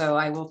chat, so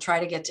I will try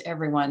to get to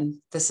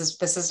everyone. This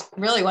is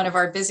really one of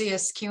our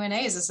busiest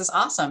Q&As. This is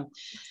awesome.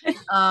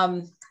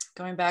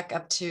 Going back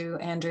up to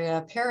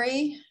Andrea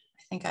Perry.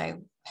 I think I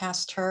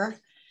passed her.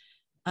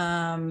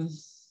 How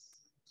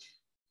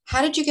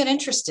did you get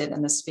interested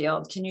in this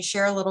field? Can you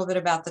share a little bit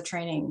about the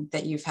training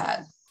that you've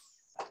had?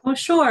 Oh,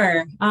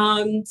 sure.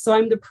 So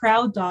I'm the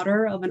proud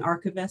daughter of an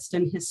archivist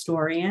and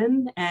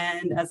historian.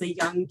 And as a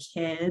young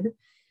kid,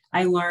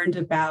 I learned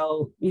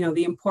about,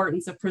 the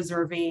importance of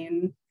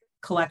preserving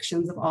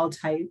collections of all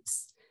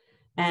types,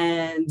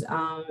 and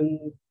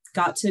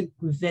got to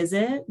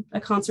visit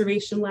a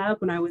conservation lab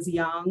when I was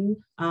young.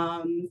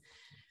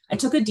 I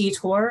took a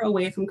detour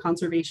away from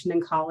conservation in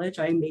college.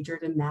 I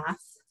majored in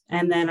math,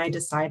 and then I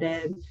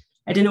decided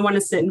I didn't want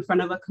to sit in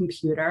front of a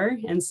computer.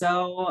 And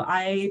so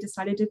I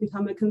decided to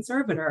become a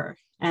conservator.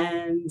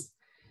 And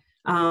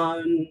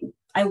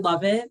I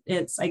love it.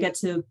 I get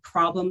to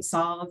problem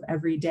solve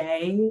every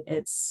day.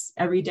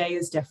 Every day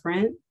is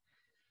different.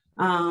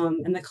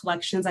 And the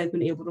collections I've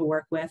been able to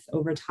work with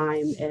over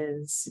time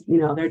it's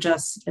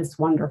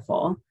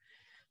wonderful.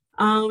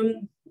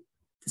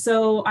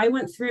 So I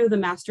went through the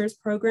master's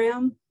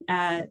program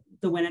at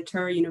the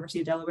Winter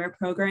University of Delaware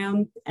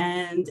program,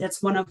 and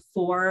it's one of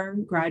 4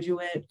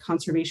 graduate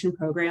conservation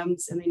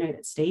programs in the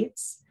United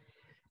States.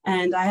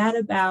 And I had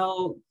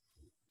about,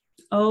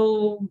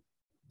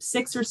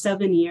 6 or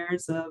 7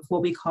 years of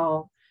what we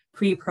call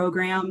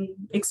pre-program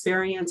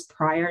experience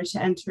prior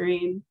to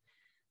entering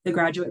the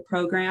graduate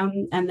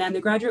program. And then the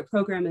graduate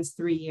program is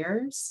 3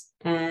 years,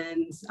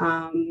 and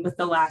with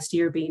the last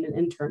year being an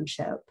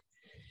internship.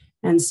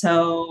 And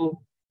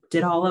so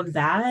did all of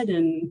that,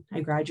 and I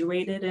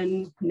graduated,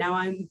 and now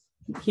I'm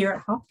here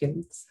at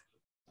Hopkins.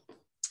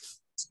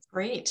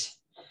 Great.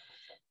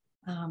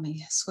 Let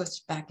me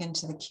switch back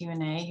into the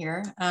Q&A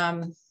here.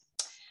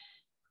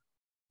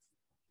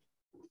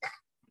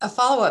 A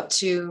follow-up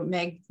to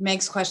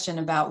Meg's question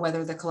about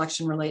whether the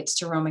collection relates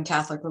to Roman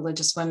Catholic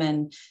religious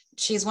women.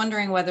 She's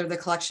wondering whether the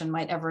collection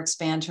might ever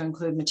expand to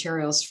include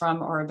materials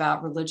from or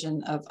about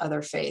religion of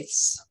other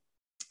faiths.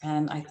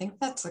 And I think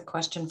that's a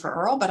question for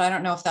Earl, but I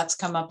don't know if that's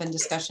come up in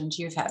discussions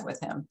you've had with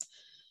him.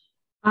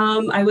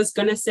 I was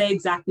going to say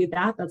exactly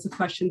that. That's a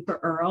question for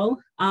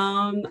Earl.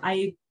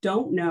 I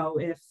don't know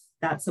if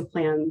that's a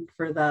plan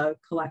for the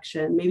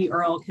collection. Maybe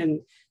Earl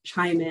can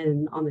chime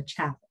in on the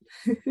chat.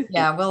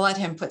 Yeah, we'll let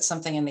him put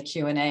something in the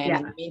Q&A. And Yeah.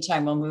 in the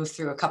meantime, we'll move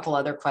through a couple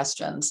other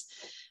questions.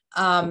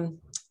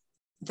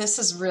 This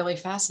is really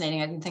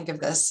fascinating. I didn't think of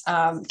this.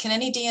 Can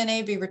any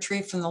DNA be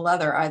retrieved from the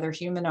leather, either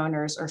human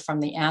owners or from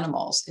the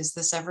animals? Is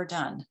this ever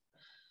done?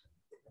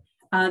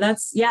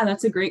 That's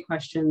a great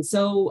question.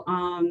 So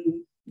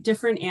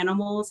different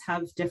animals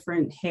have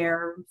different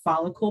hair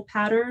follicle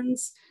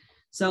patterns.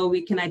 So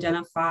we can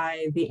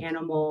identify the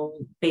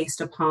animal based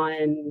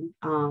upon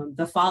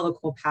the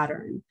follicle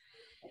pattern.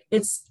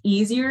 It's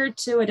easier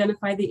to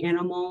identify the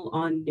animal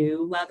on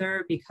new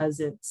leather because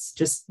it's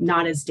just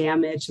not as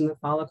damaged and the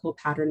follicle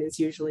pattern is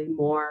usually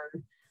more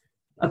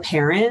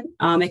apparent.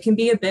 It can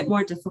be a bit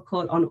more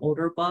difficult on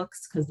older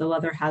books because the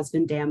leather has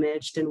been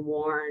damaged and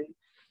worn,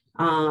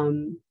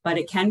 but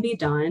it can be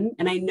done.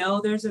 And I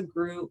know there's a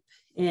group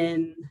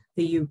in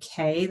the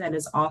UK that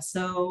is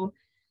also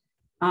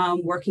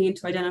working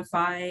to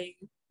identify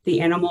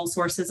the animal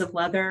sources of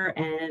leather,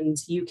 and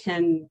you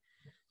can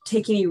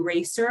take an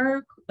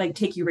eraser,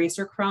 take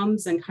eraser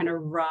crumbs and kind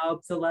of rub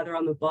the leather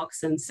on the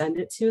books and send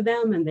it to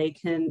them, and they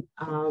can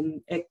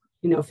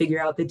figure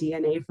out the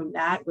DNA from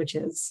that, which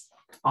is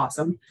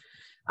awesome.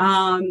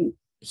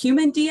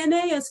 Human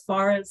DNA, as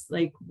far as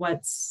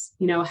what's,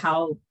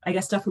 how, I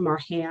guess, stuff from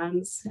our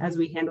hands as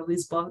we handle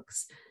these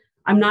books,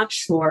 I'm not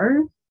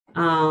sure.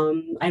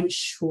 I'm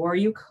sure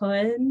you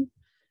could,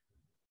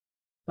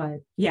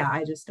 but yeah,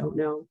 I just don't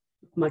know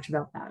much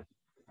about that.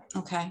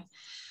 Okay.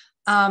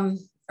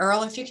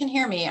 Earl, if you can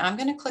hear me, I'm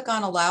going to click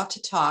on allow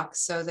to talk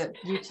so that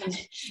you can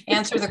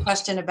answer the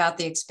question about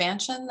the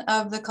expansion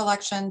of the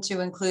collection to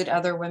include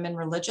other women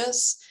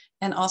religious.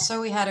 And also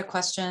we had a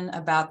question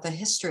about the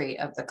history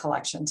of the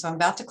collection. So I'm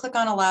about to click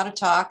on allow to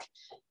talk.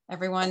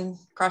 Everyone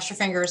cross your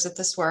fingers that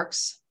this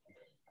works.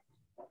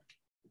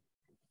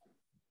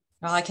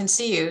 Well, I can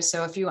see you.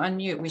 So if you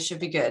unmute, we should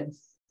be good.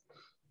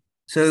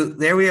 So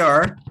there we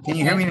are. Can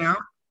you hear me now?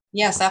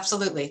 Yes,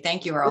 absolutely.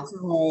 Thank you, Earl. First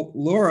of all,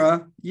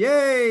 Laura,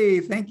 yay!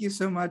 Thank you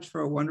so much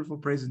for a wonderful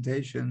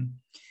presentation.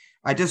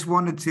 I just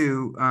wanted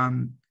to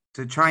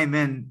chime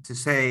in to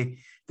say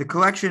the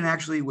collection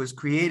actually was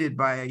created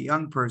by a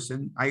young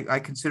person. I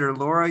consider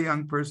Laura a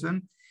young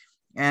person,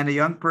 and a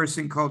young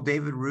person called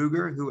David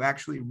Ruger, who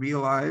actually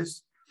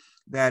realized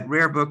that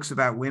rare books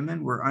about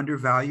women were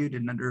undervalued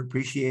and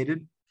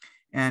underappreciated.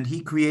 And he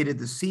created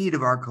the seed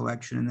of our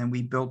collection, and then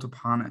we built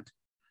upon it.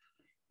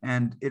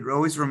 And it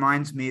always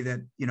reminds me that,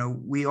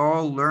 we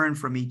all learn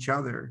from each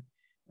other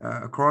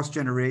across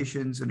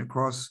generations and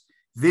across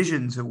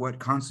visions of what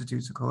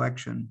constitutes a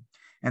collection.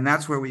 And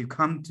that's where we've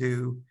come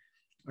to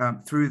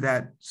through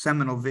that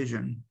seminal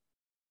vision.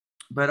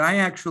 But I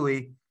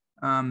actually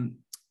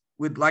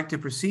would like to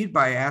proceed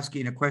by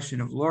asking a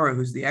question of Laura,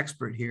 who's the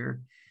expert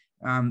here.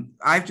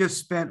 I've just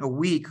spent a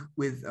week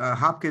with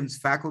Hopkins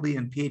faculty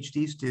and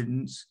PhD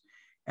students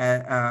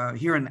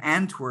here in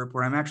Antwerp,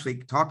 where I'm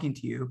actually talking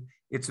to you.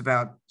 It's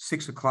about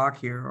 6 o'clock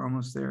here,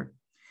 almost there.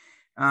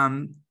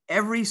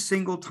 Every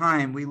single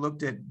time we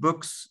looked at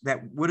books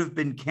that would have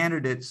been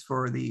candidates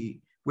for the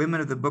Women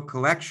of the Book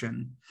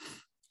collection,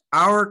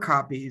 our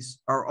copies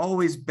are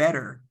always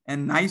better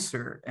and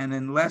nicer and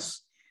in less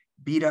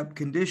beat up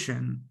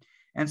condition.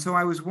 And so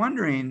I was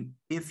wondering,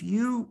 if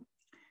you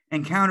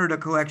encountered a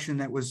collection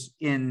that was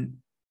in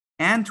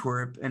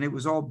Antwerp and it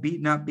was all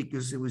beaten up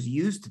because it was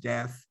used to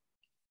death,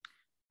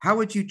 how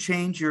would you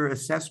change your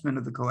assessment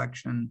of the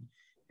collection?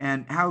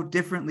 And how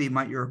differently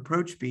might your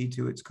approach be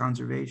to its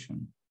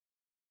conservation?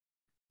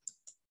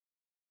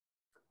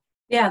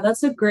 Yeah,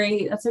 that's a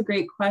great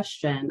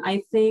question.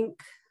 I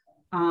think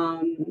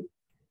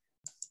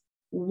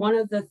one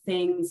of the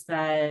things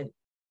that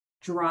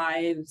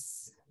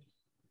drives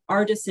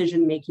our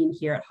decision making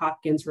here at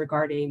Hopkins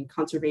regarding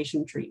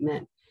conservation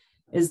treatment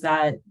is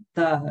that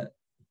the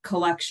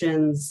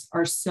collections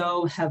are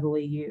so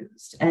heavily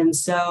used. And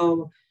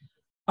so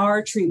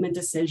our treatment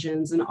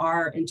decisions and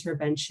our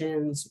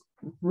interventions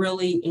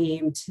really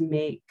aim to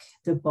make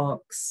the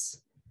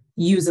books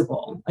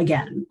usable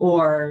again,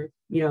 or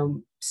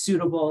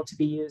suitable to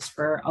be used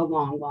for a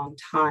long, long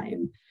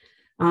time.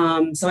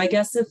 So I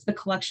guess if the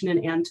collection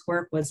in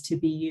Antwerp was to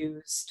be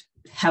used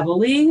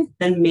heavily,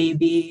 then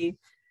maybe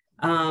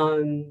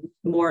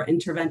more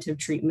interventive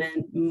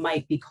treatment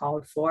might be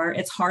called for.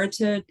 It's hard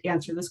to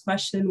answer this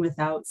question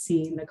without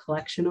seeing the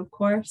collection, of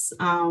course.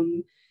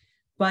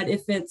 But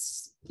if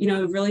it's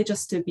really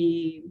just to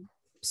be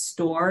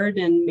stored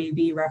and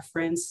maybe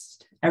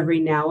referenced every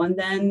now and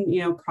then,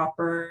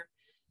 proper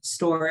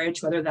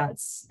storage, whether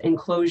that's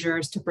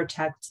enclosures to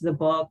protect the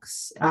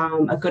books,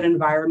 a good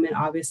environment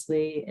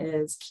obviously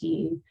is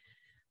key.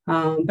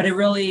 But it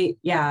really,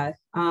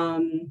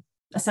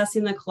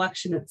 assessing the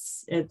collection,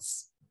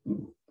 it's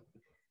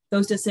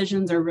those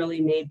decisions are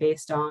really made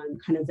based on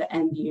kind of the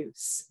end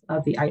use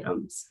of the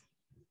items.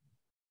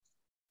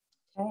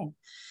 Okay.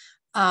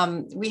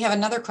 We have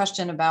another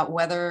question about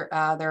whether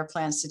there are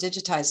plans to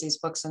digitize these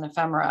books in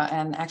ephemera,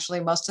 and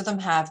actually most of them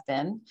have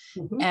been.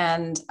 Mm-hmm.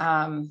 And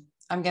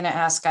I'm going to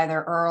ask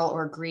either Earl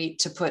or Greet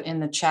to put in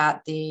the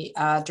chat the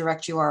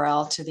direct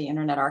URL to the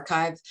Internet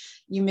Archive.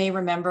 You may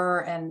remember,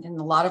 and in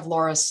a lot of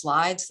Laura's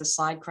slides, the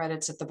slide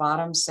credits at the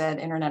bottom said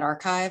Internet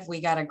Archive. We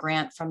got a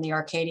grant from the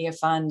Arcadia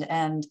Fund,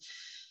 and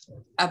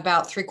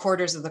about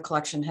 3/4 of the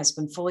collection has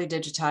been fully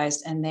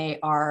digitized, and they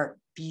are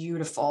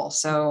beautiful.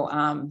 So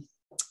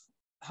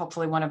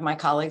hopefully one of my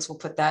colleagues will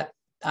put that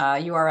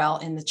URL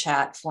in the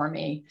chat for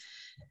me.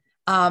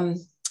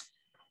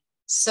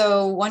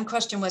 So one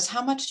question was,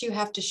 how much do you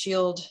have to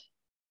shield?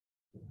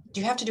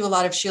 Do you have to do a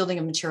lot of shielding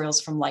of materials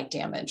from light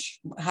damage?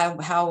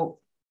 How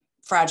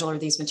fragile are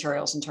these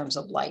materials in terms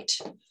of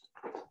light?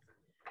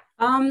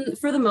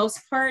 For the most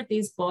part,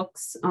 these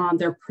books,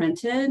 they're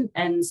printed.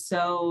 And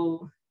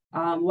so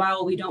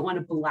while we don't want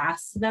to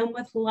blast them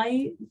with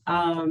light,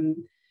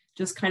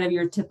 just kind of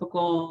your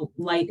typical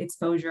light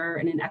exposure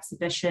in an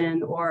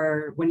exhibition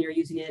or when you're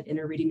using it in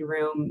a reading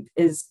room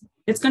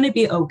it's going to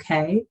be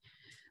okay.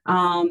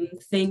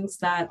 Things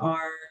that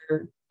are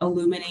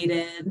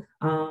illuminated,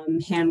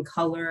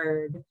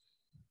 hand-colored,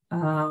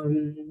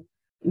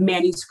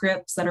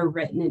 manuscripts that are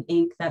written in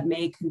ink that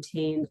may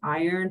contain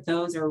iron,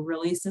 those are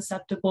really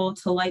susceptible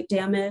to light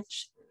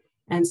damage.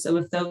 And so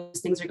if those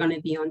things are going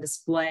to be on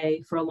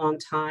display for a long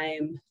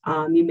time,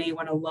 you may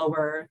want to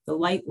lower the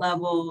light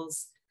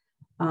levels.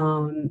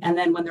 And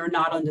then when they're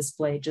not on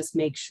display, just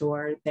make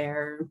sure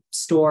they're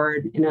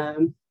stored in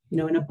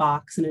a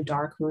box in a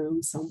dark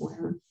room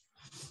somewhere.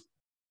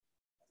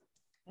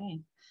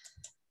 Okay.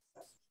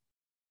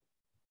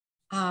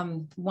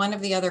 One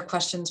of the other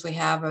questions we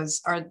have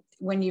is,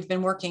 when you've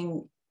been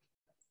working,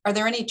 are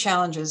there any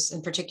challenges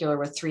in particular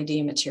with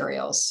 3D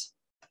materials?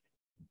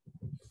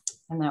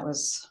 And that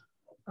was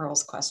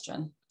Earl's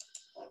question.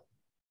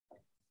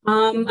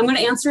 I'm going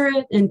to answer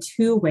it in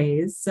two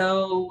ways.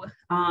 So,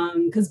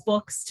 because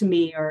books to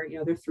me are,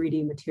 they're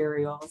 3D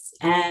materials.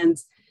 And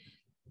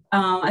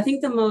I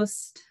think the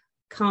most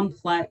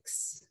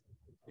complex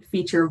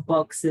feature of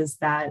books is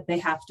that they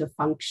have to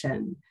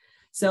function.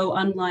 So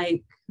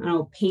unlike,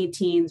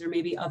 paintings or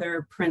maybe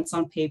other prints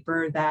on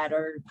paper that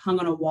are hung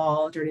on a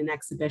wall during an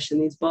exhibition,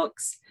 these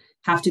books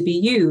have to be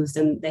used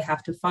and they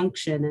have to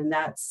function. And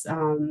that's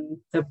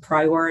the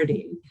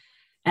priority.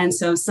 And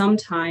so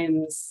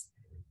sometimes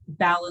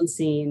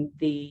balancing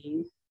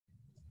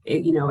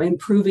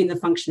improving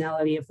the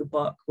functionality of the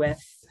book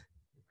with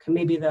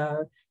maybe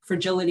the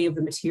fragility of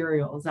the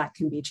materials, that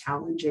can be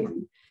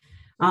challenging.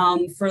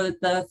 For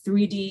the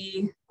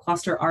 3D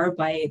cluster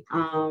arbite,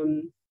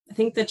 I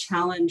think the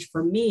challenge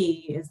for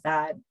me is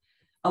that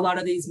a lot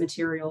of these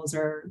materials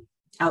are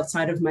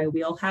outside of my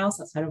wheelhouse,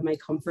 outside of my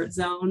comfort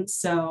zone.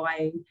 So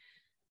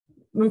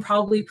I'm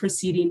probably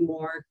proceeding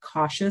more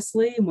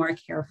cautiously, more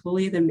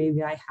carefully than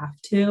maybe I have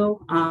to.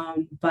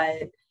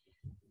 But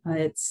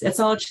it's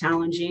all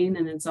challenging,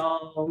 and it's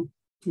all,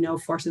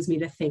 forces me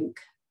to think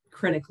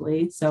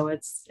critically. So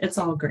it's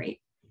all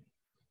great.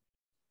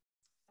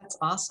 That's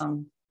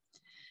awesome.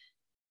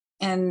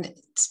 And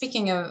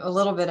speaking of a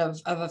little bit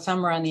of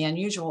ephemera and the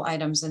unusual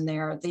items in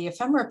there, the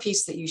ephemera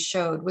piece that you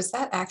showed, was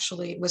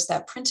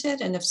that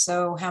printed? And if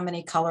so, how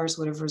many colors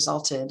would have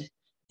resulted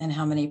and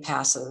how many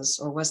passes,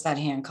 or was that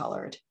hand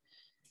colored?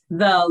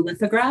 The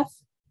lithograph,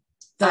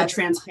 the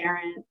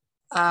transparent.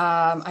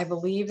 I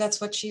believe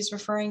that's what she's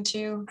referring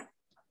to.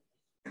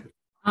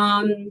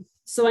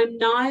 So I'm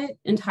not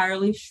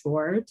entirely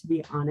sure, to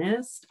be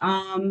honest.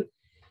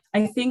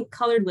 I think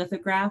colored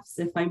lithographs,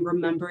 if I'm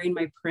remembering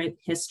my print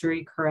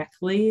history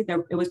correctly,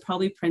 it was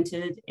probably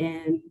printed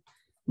in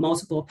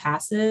multiple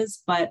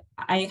passes, but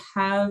I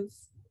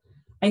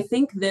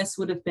think this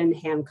would have been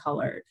hand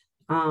colored.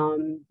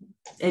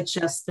 It's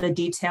just the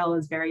detail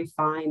is very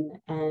fine.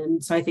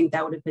 And so I think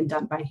that would have been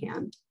done by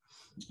hand.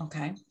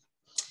 Okay.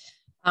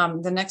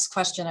 The next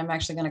question, I'm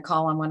actually going to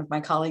call on one of my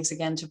colleagues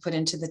again to put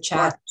into the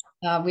chat.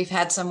 We've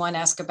had someone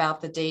ask about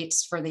the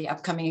dates for the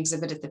upcoming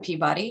exhibit at the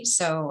Peabody.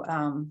 So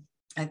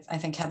I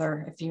think,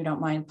 Heather, if you don't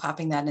mind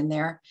popping that in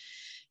there.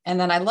 And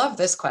then I love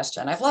this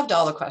question. I've loved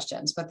all the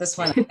questions, but this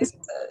one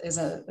is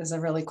a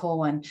really cool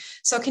one.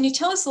 So can you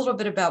tell us a little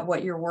bit about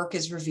what your work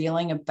is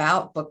revealing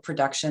about book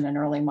production in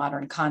early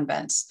modern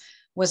convents?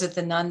 Was it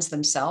the nuns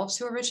themselves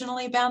who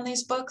originally bound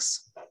these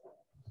books?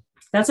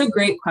 That's a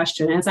great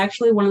question. It's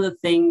actually one of the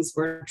things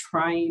we're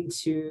trying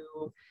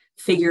to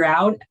figure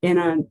out in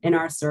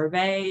our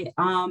survey.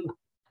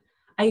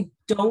 I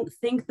don't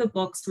think the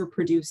books were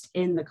produced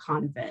in the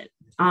convent.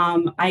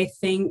 I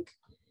think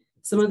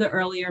some of the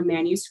earlier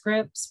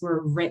manuscripts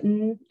were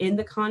written in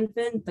the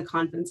convent. The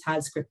convents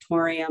had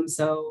scriptorium,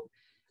 so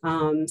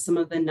some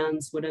of the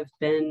nuns would have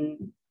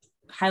been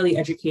highly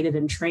educated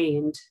and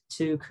trained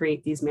to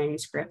create these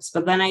manuscripts.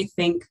 But then I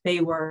think they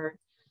were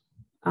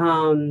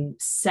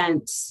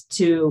sent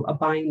to a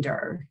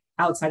binder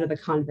outside of the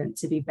convent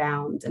to be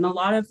bound. And a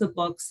lot of the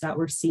books that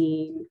we're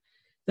seeing,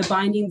 the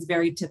binding's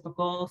very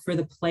typical for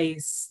the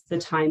place, the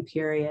time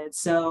period.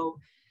 So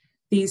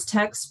these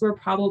texts were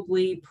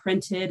probably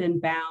printed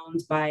and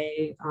bound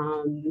by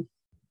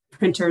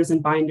printers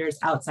and binders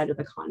outside of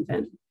the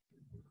convent.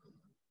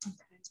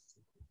 Okay.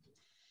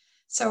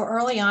 So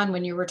early on,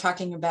 when you were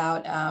talking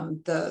about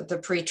the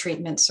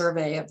pre-treatment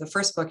survey of the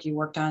first book you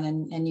worked on,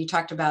 and you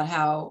talked about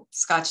how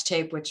Scotch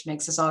tape, which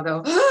makes us all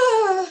go,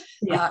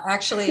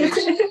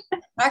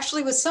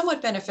 actually was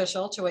somewhat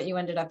beneficial to what you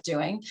ended up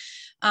doing.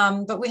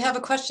 But we have a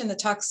question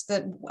that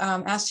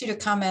asks you to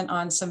comment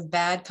on some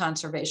bad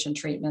conservation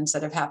treatments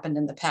that have happened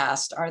in the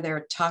past. Are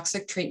there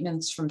toxic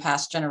treatments from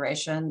past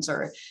generations,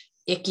 or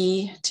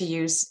icky, to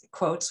use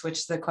quotes,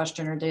 which the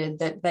questioner did,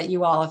 that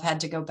you all have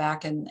had to go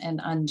back and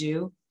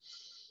undo?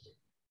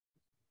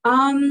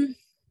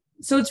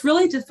 So it's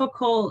really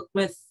difficult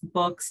with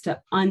books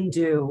to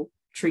undo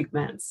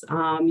treatments.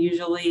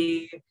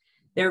 Usually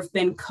there have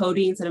been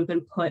coatings that have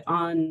been put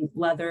on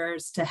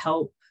leathers to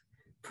help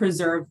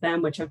preserve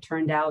them, which have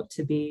turned out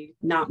to be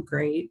not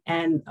great.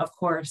 And of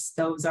course,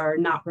 those are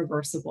not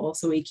reversible,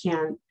 so we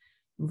can't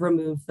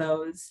remove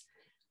those.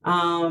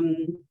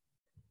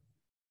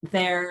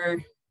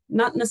 They're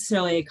not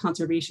necessarily a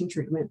conservation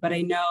treatment, but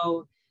I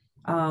know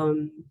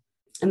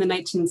in the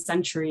 19th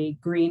century,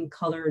 green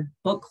colored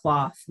book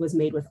cloth was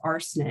made with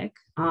arsenic.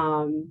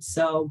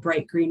 So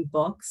bright green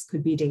books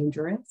could be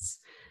dangerous.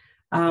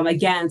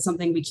 Again,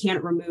 something we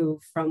can't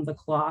remove from the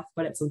cloth,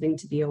 but it's something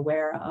to be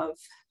aware of.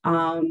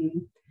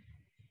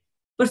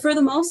 But for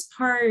the most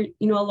part,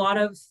 a lot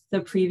of the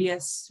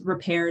previous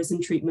repairs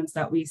and treatments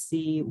that we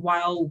see,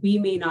 while we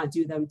may not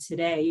do them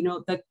today,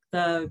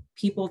 the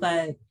people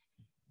that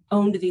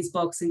owned these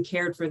books and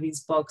cared for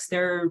these books,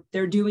 they're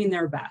doing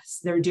their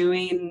best. They're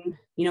doing,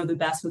 the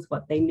best with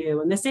what they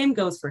knew. And the same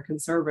goes for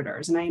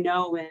conservators. And I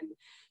know in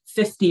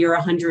 50 or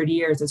 100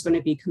 years, there's going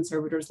to be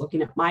conservators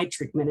looking at my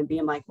treatment and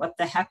being like, what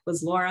the heck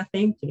was Laura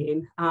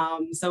thinking?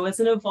 So it's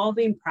an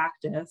evolving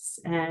practice,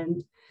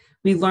 and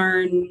we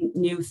learn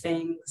new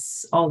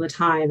things all the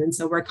time. And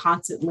so we're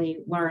constantly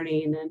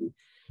learning and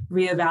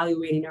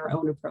reevaluating our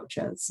own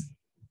approaches.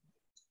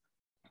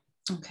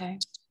 Okay.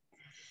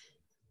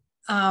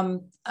 I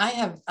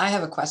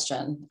have a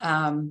question.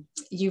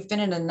 You've been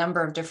in a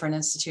number of different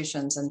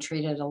institutions and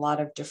treated a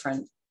lot of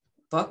different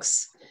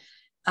books.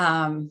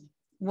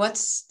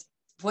 What's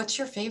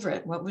your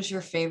favorite? What was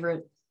your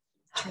favorite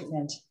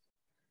treatment?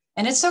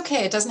 And it's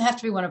okay. It doesn't have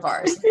to be one of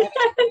ours. Be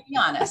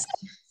honest.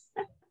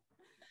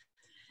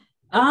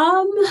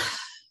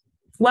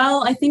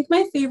 Well, I think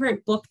my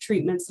favorite book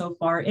treatment so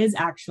far is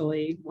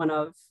actually one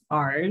of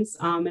ours.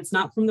 It's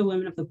not from the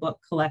Women of the Book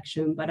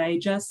collection, but I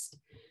just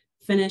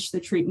finished the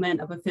treatment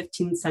of a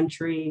 15th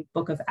century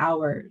book of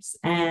hours.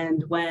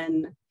 And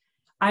when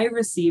I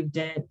received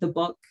it, the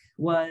book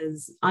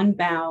was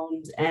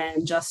unbound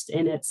and just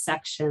in its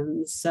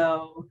sections.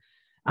 So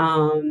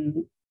I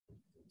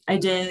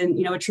did,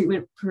 a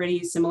treatment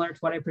pretty similar to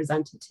what I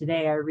presented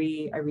today. I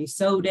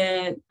re-sewed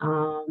it.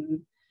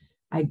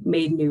 I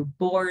made new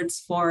boards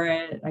for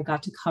it. I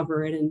got to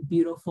cover it in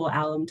beautiful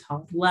alum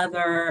topped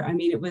leather. I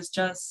mean, it was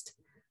just,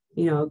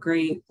 a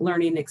great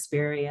learning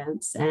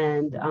experience.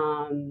 And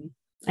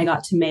I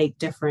got to make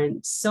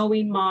different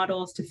sewing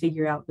models to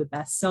figure out the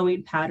best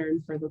sewing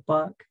pattern for the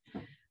book.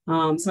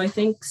 So I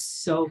think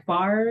so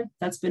far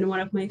that's been one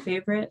of my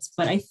favorites,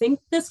 but I think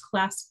this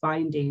clasp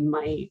binding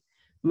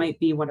might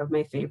be one of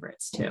my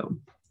favorites too.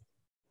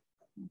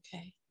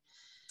 Okay.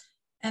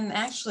 And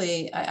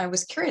actually, I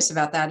was curious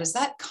about that. Is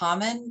that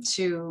common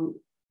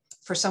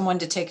for someone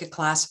to take a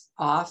clasp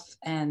off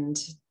and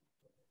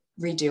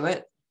redo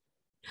it?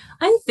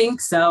 I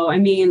think so. I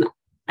mean,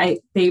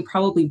 they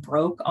probably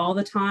broke all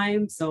the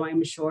time, so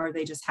I'm sure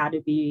they just had to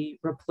be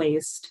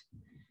replaced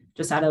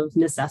just out of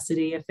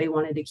necessity if they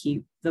wanted to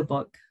keep the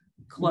book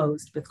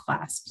closed with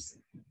clasps.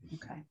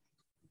 Okay.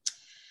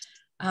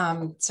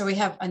 So we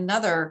have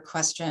another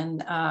question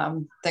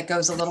that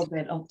goes a little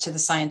bit to the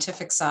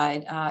scientific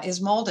side.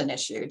 Is mold an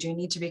issue? Do you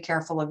need to be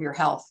careful of your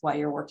health while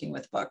you're working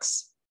with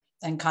books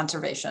and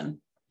conservation?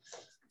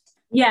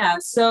 Yeah,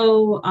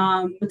 so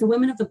with the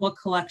Women of the Book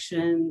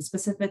collection,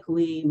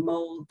 specifically,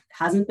 mold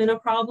hasn't been a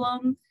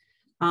problem.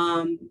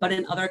 But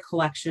in other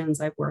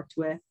collections I've worked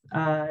with,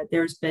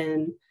 there's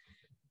been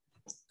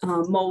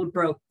mold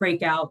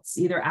breakouts,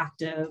 either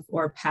active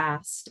or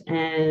past.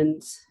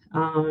 And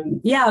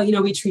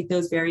we treat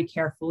those very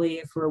carefully.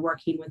 If we're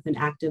working with an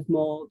active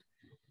mold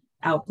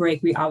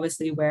outbreak, we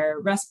obviously wear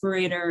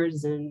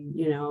respirators and,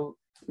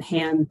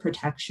 hand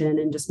protection,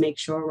 and just make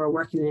sure we're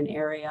working in an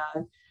area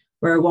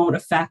where it won't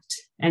affect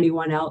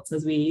anyone else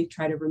as we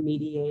try to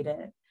remediate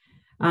it.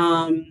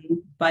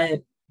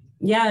 But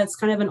yeah, it's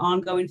kind of an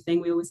ongoing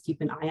thing we always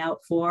keep an eye out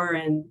for.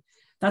 And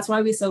that's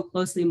why we so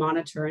closely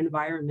monitor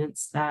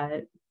environments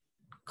that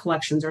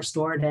collections are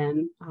stored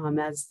in.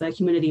 As the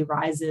humidity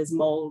rises,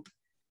 mold,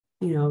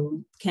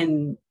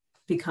 can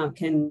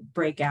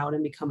break out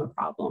and become a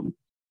problem.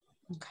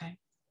 Okay.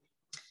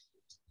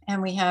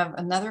 And we have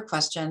another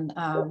question.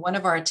 One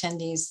of our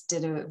attendees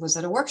was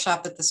at a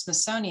workshop at the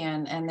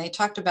Smithsonian, and they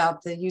talked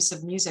about the use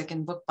of music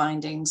in book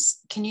bindings.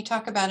 Can you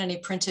talk about any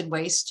printed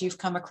waste you've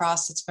come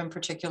across that's been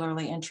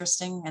particularly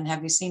interesting? And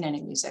have you seen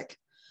any music?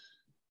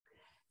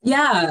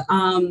 Yeah,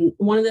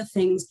 one of the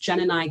things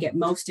Jen and I get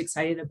most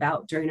excited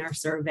about during our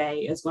survey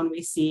is when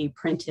we see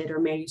printed or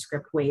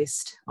manuscript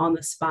waste on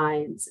the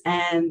spines.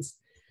 And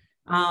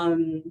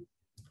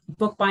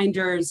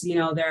bookbinders, you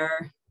know,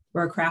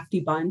 we're a crafty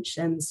bunch,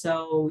 and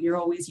so you're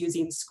always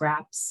using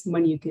scraps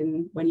when you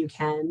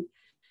can.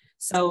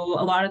 So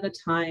a lot of the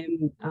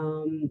time,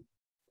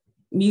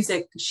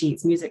 music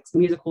sheets,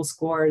 musical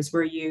scores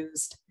were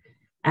used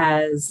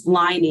as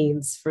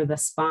linings for the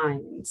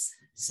spines.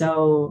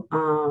 So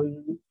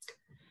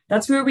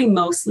that's where we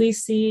mostly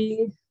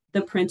see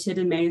the printed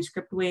and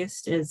manuscript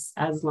waste is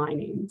as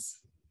linings.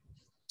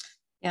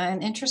 Yeah,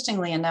 and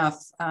interestingly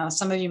enough,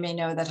 some of you may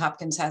know that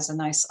Hopkins has a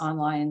nice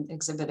online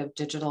exhibit of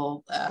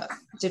digital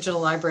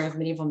library of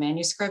medieval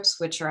manuscripts,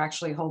 which are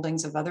actually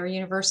holdings of other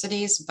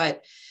universities.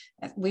 But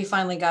we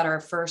finally got our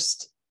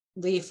first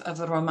leaf of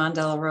a Roman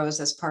de la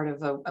Rose as part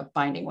of a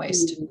binding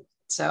waste. Mm-hmm.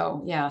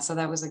 So yeah, so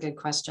that was a good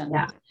question.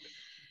 Yeah.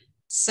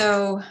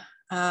 So,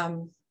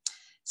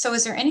 so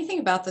is there anything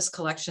about this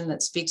collection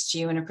that speaks to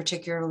you in a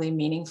particularly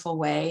meaningful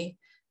way?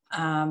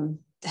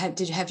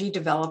 Have you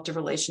developed a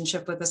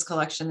relationship with this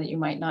collection that you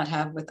might not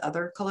have with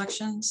other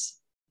collections?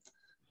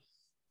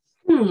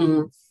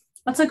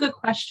 That's a good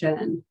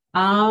question.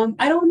 I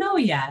don't know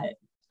yet.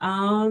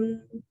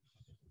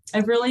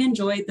 I've really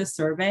enjoyed the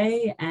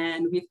survey,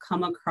 and we've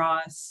come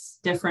across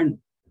different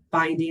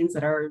findings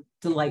that are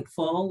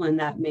delightful and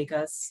that make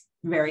us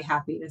very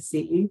happy to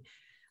see.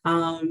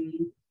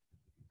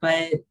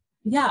 But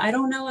yeah, I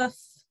don't know if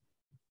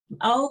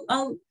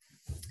I'll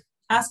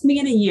ask me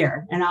in a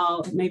year and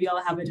maybe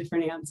I'll have a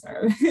different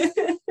answer.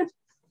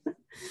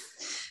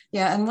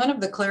 Yeah, and one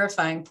of the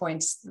clarifying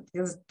points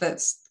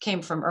that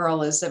came from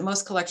Earl is that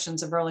most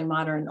collections of early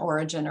modern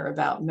origin are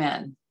about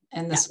men,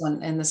 and this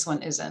one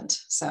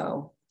isn't.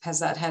 So has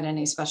that had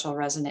any special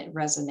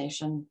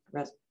resonation?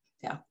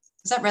 Yeah,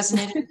 has that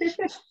resonated?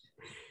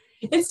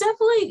 It's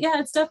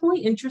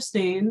definitely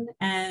interesting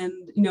and,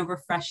 you know,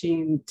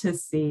 refreshing to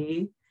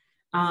see.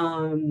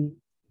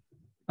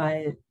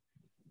 But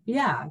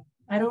yeah,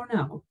 I don't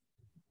know.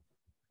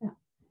 Yeah.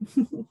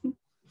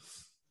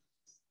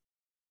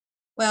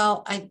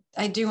 Well,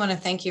 I do want to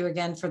thank you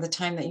again for the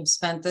time that you've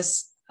spent.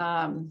 This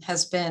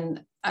has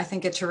been, I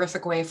think, a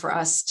terrific way for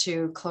us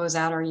to close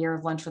out our year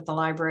of Lunch with the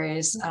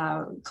Libraries.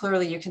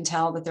 Clearly, you can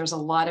tell that there's a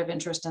lot of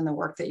interest in the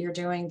work that you're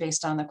doing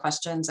based on the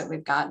questions that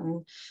we've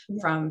gotten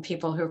from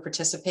people who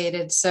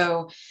participated.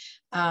 So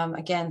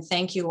again,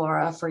 thank you,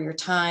 Laura, for your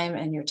time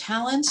and your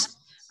talent.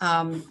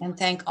 And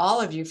thank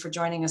all of you for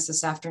joining us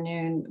this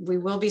afternoon. We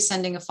will be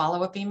sending a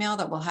follow-up email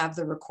that will have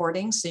the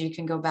recording, so you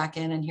can go back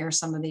in and hear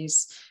some of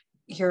these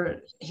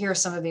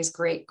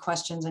great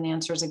questions and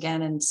answers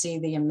again, and see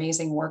the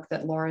amazing work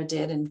that Laura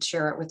did and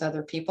share it with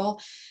other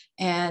people.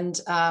 And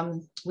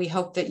we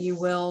hope that you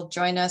will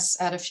join us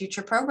at a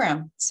future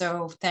program.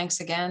 So thanks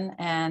again,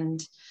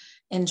 and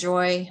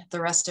enjoy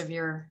the rest of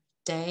your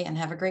day and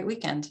have a great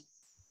weekend.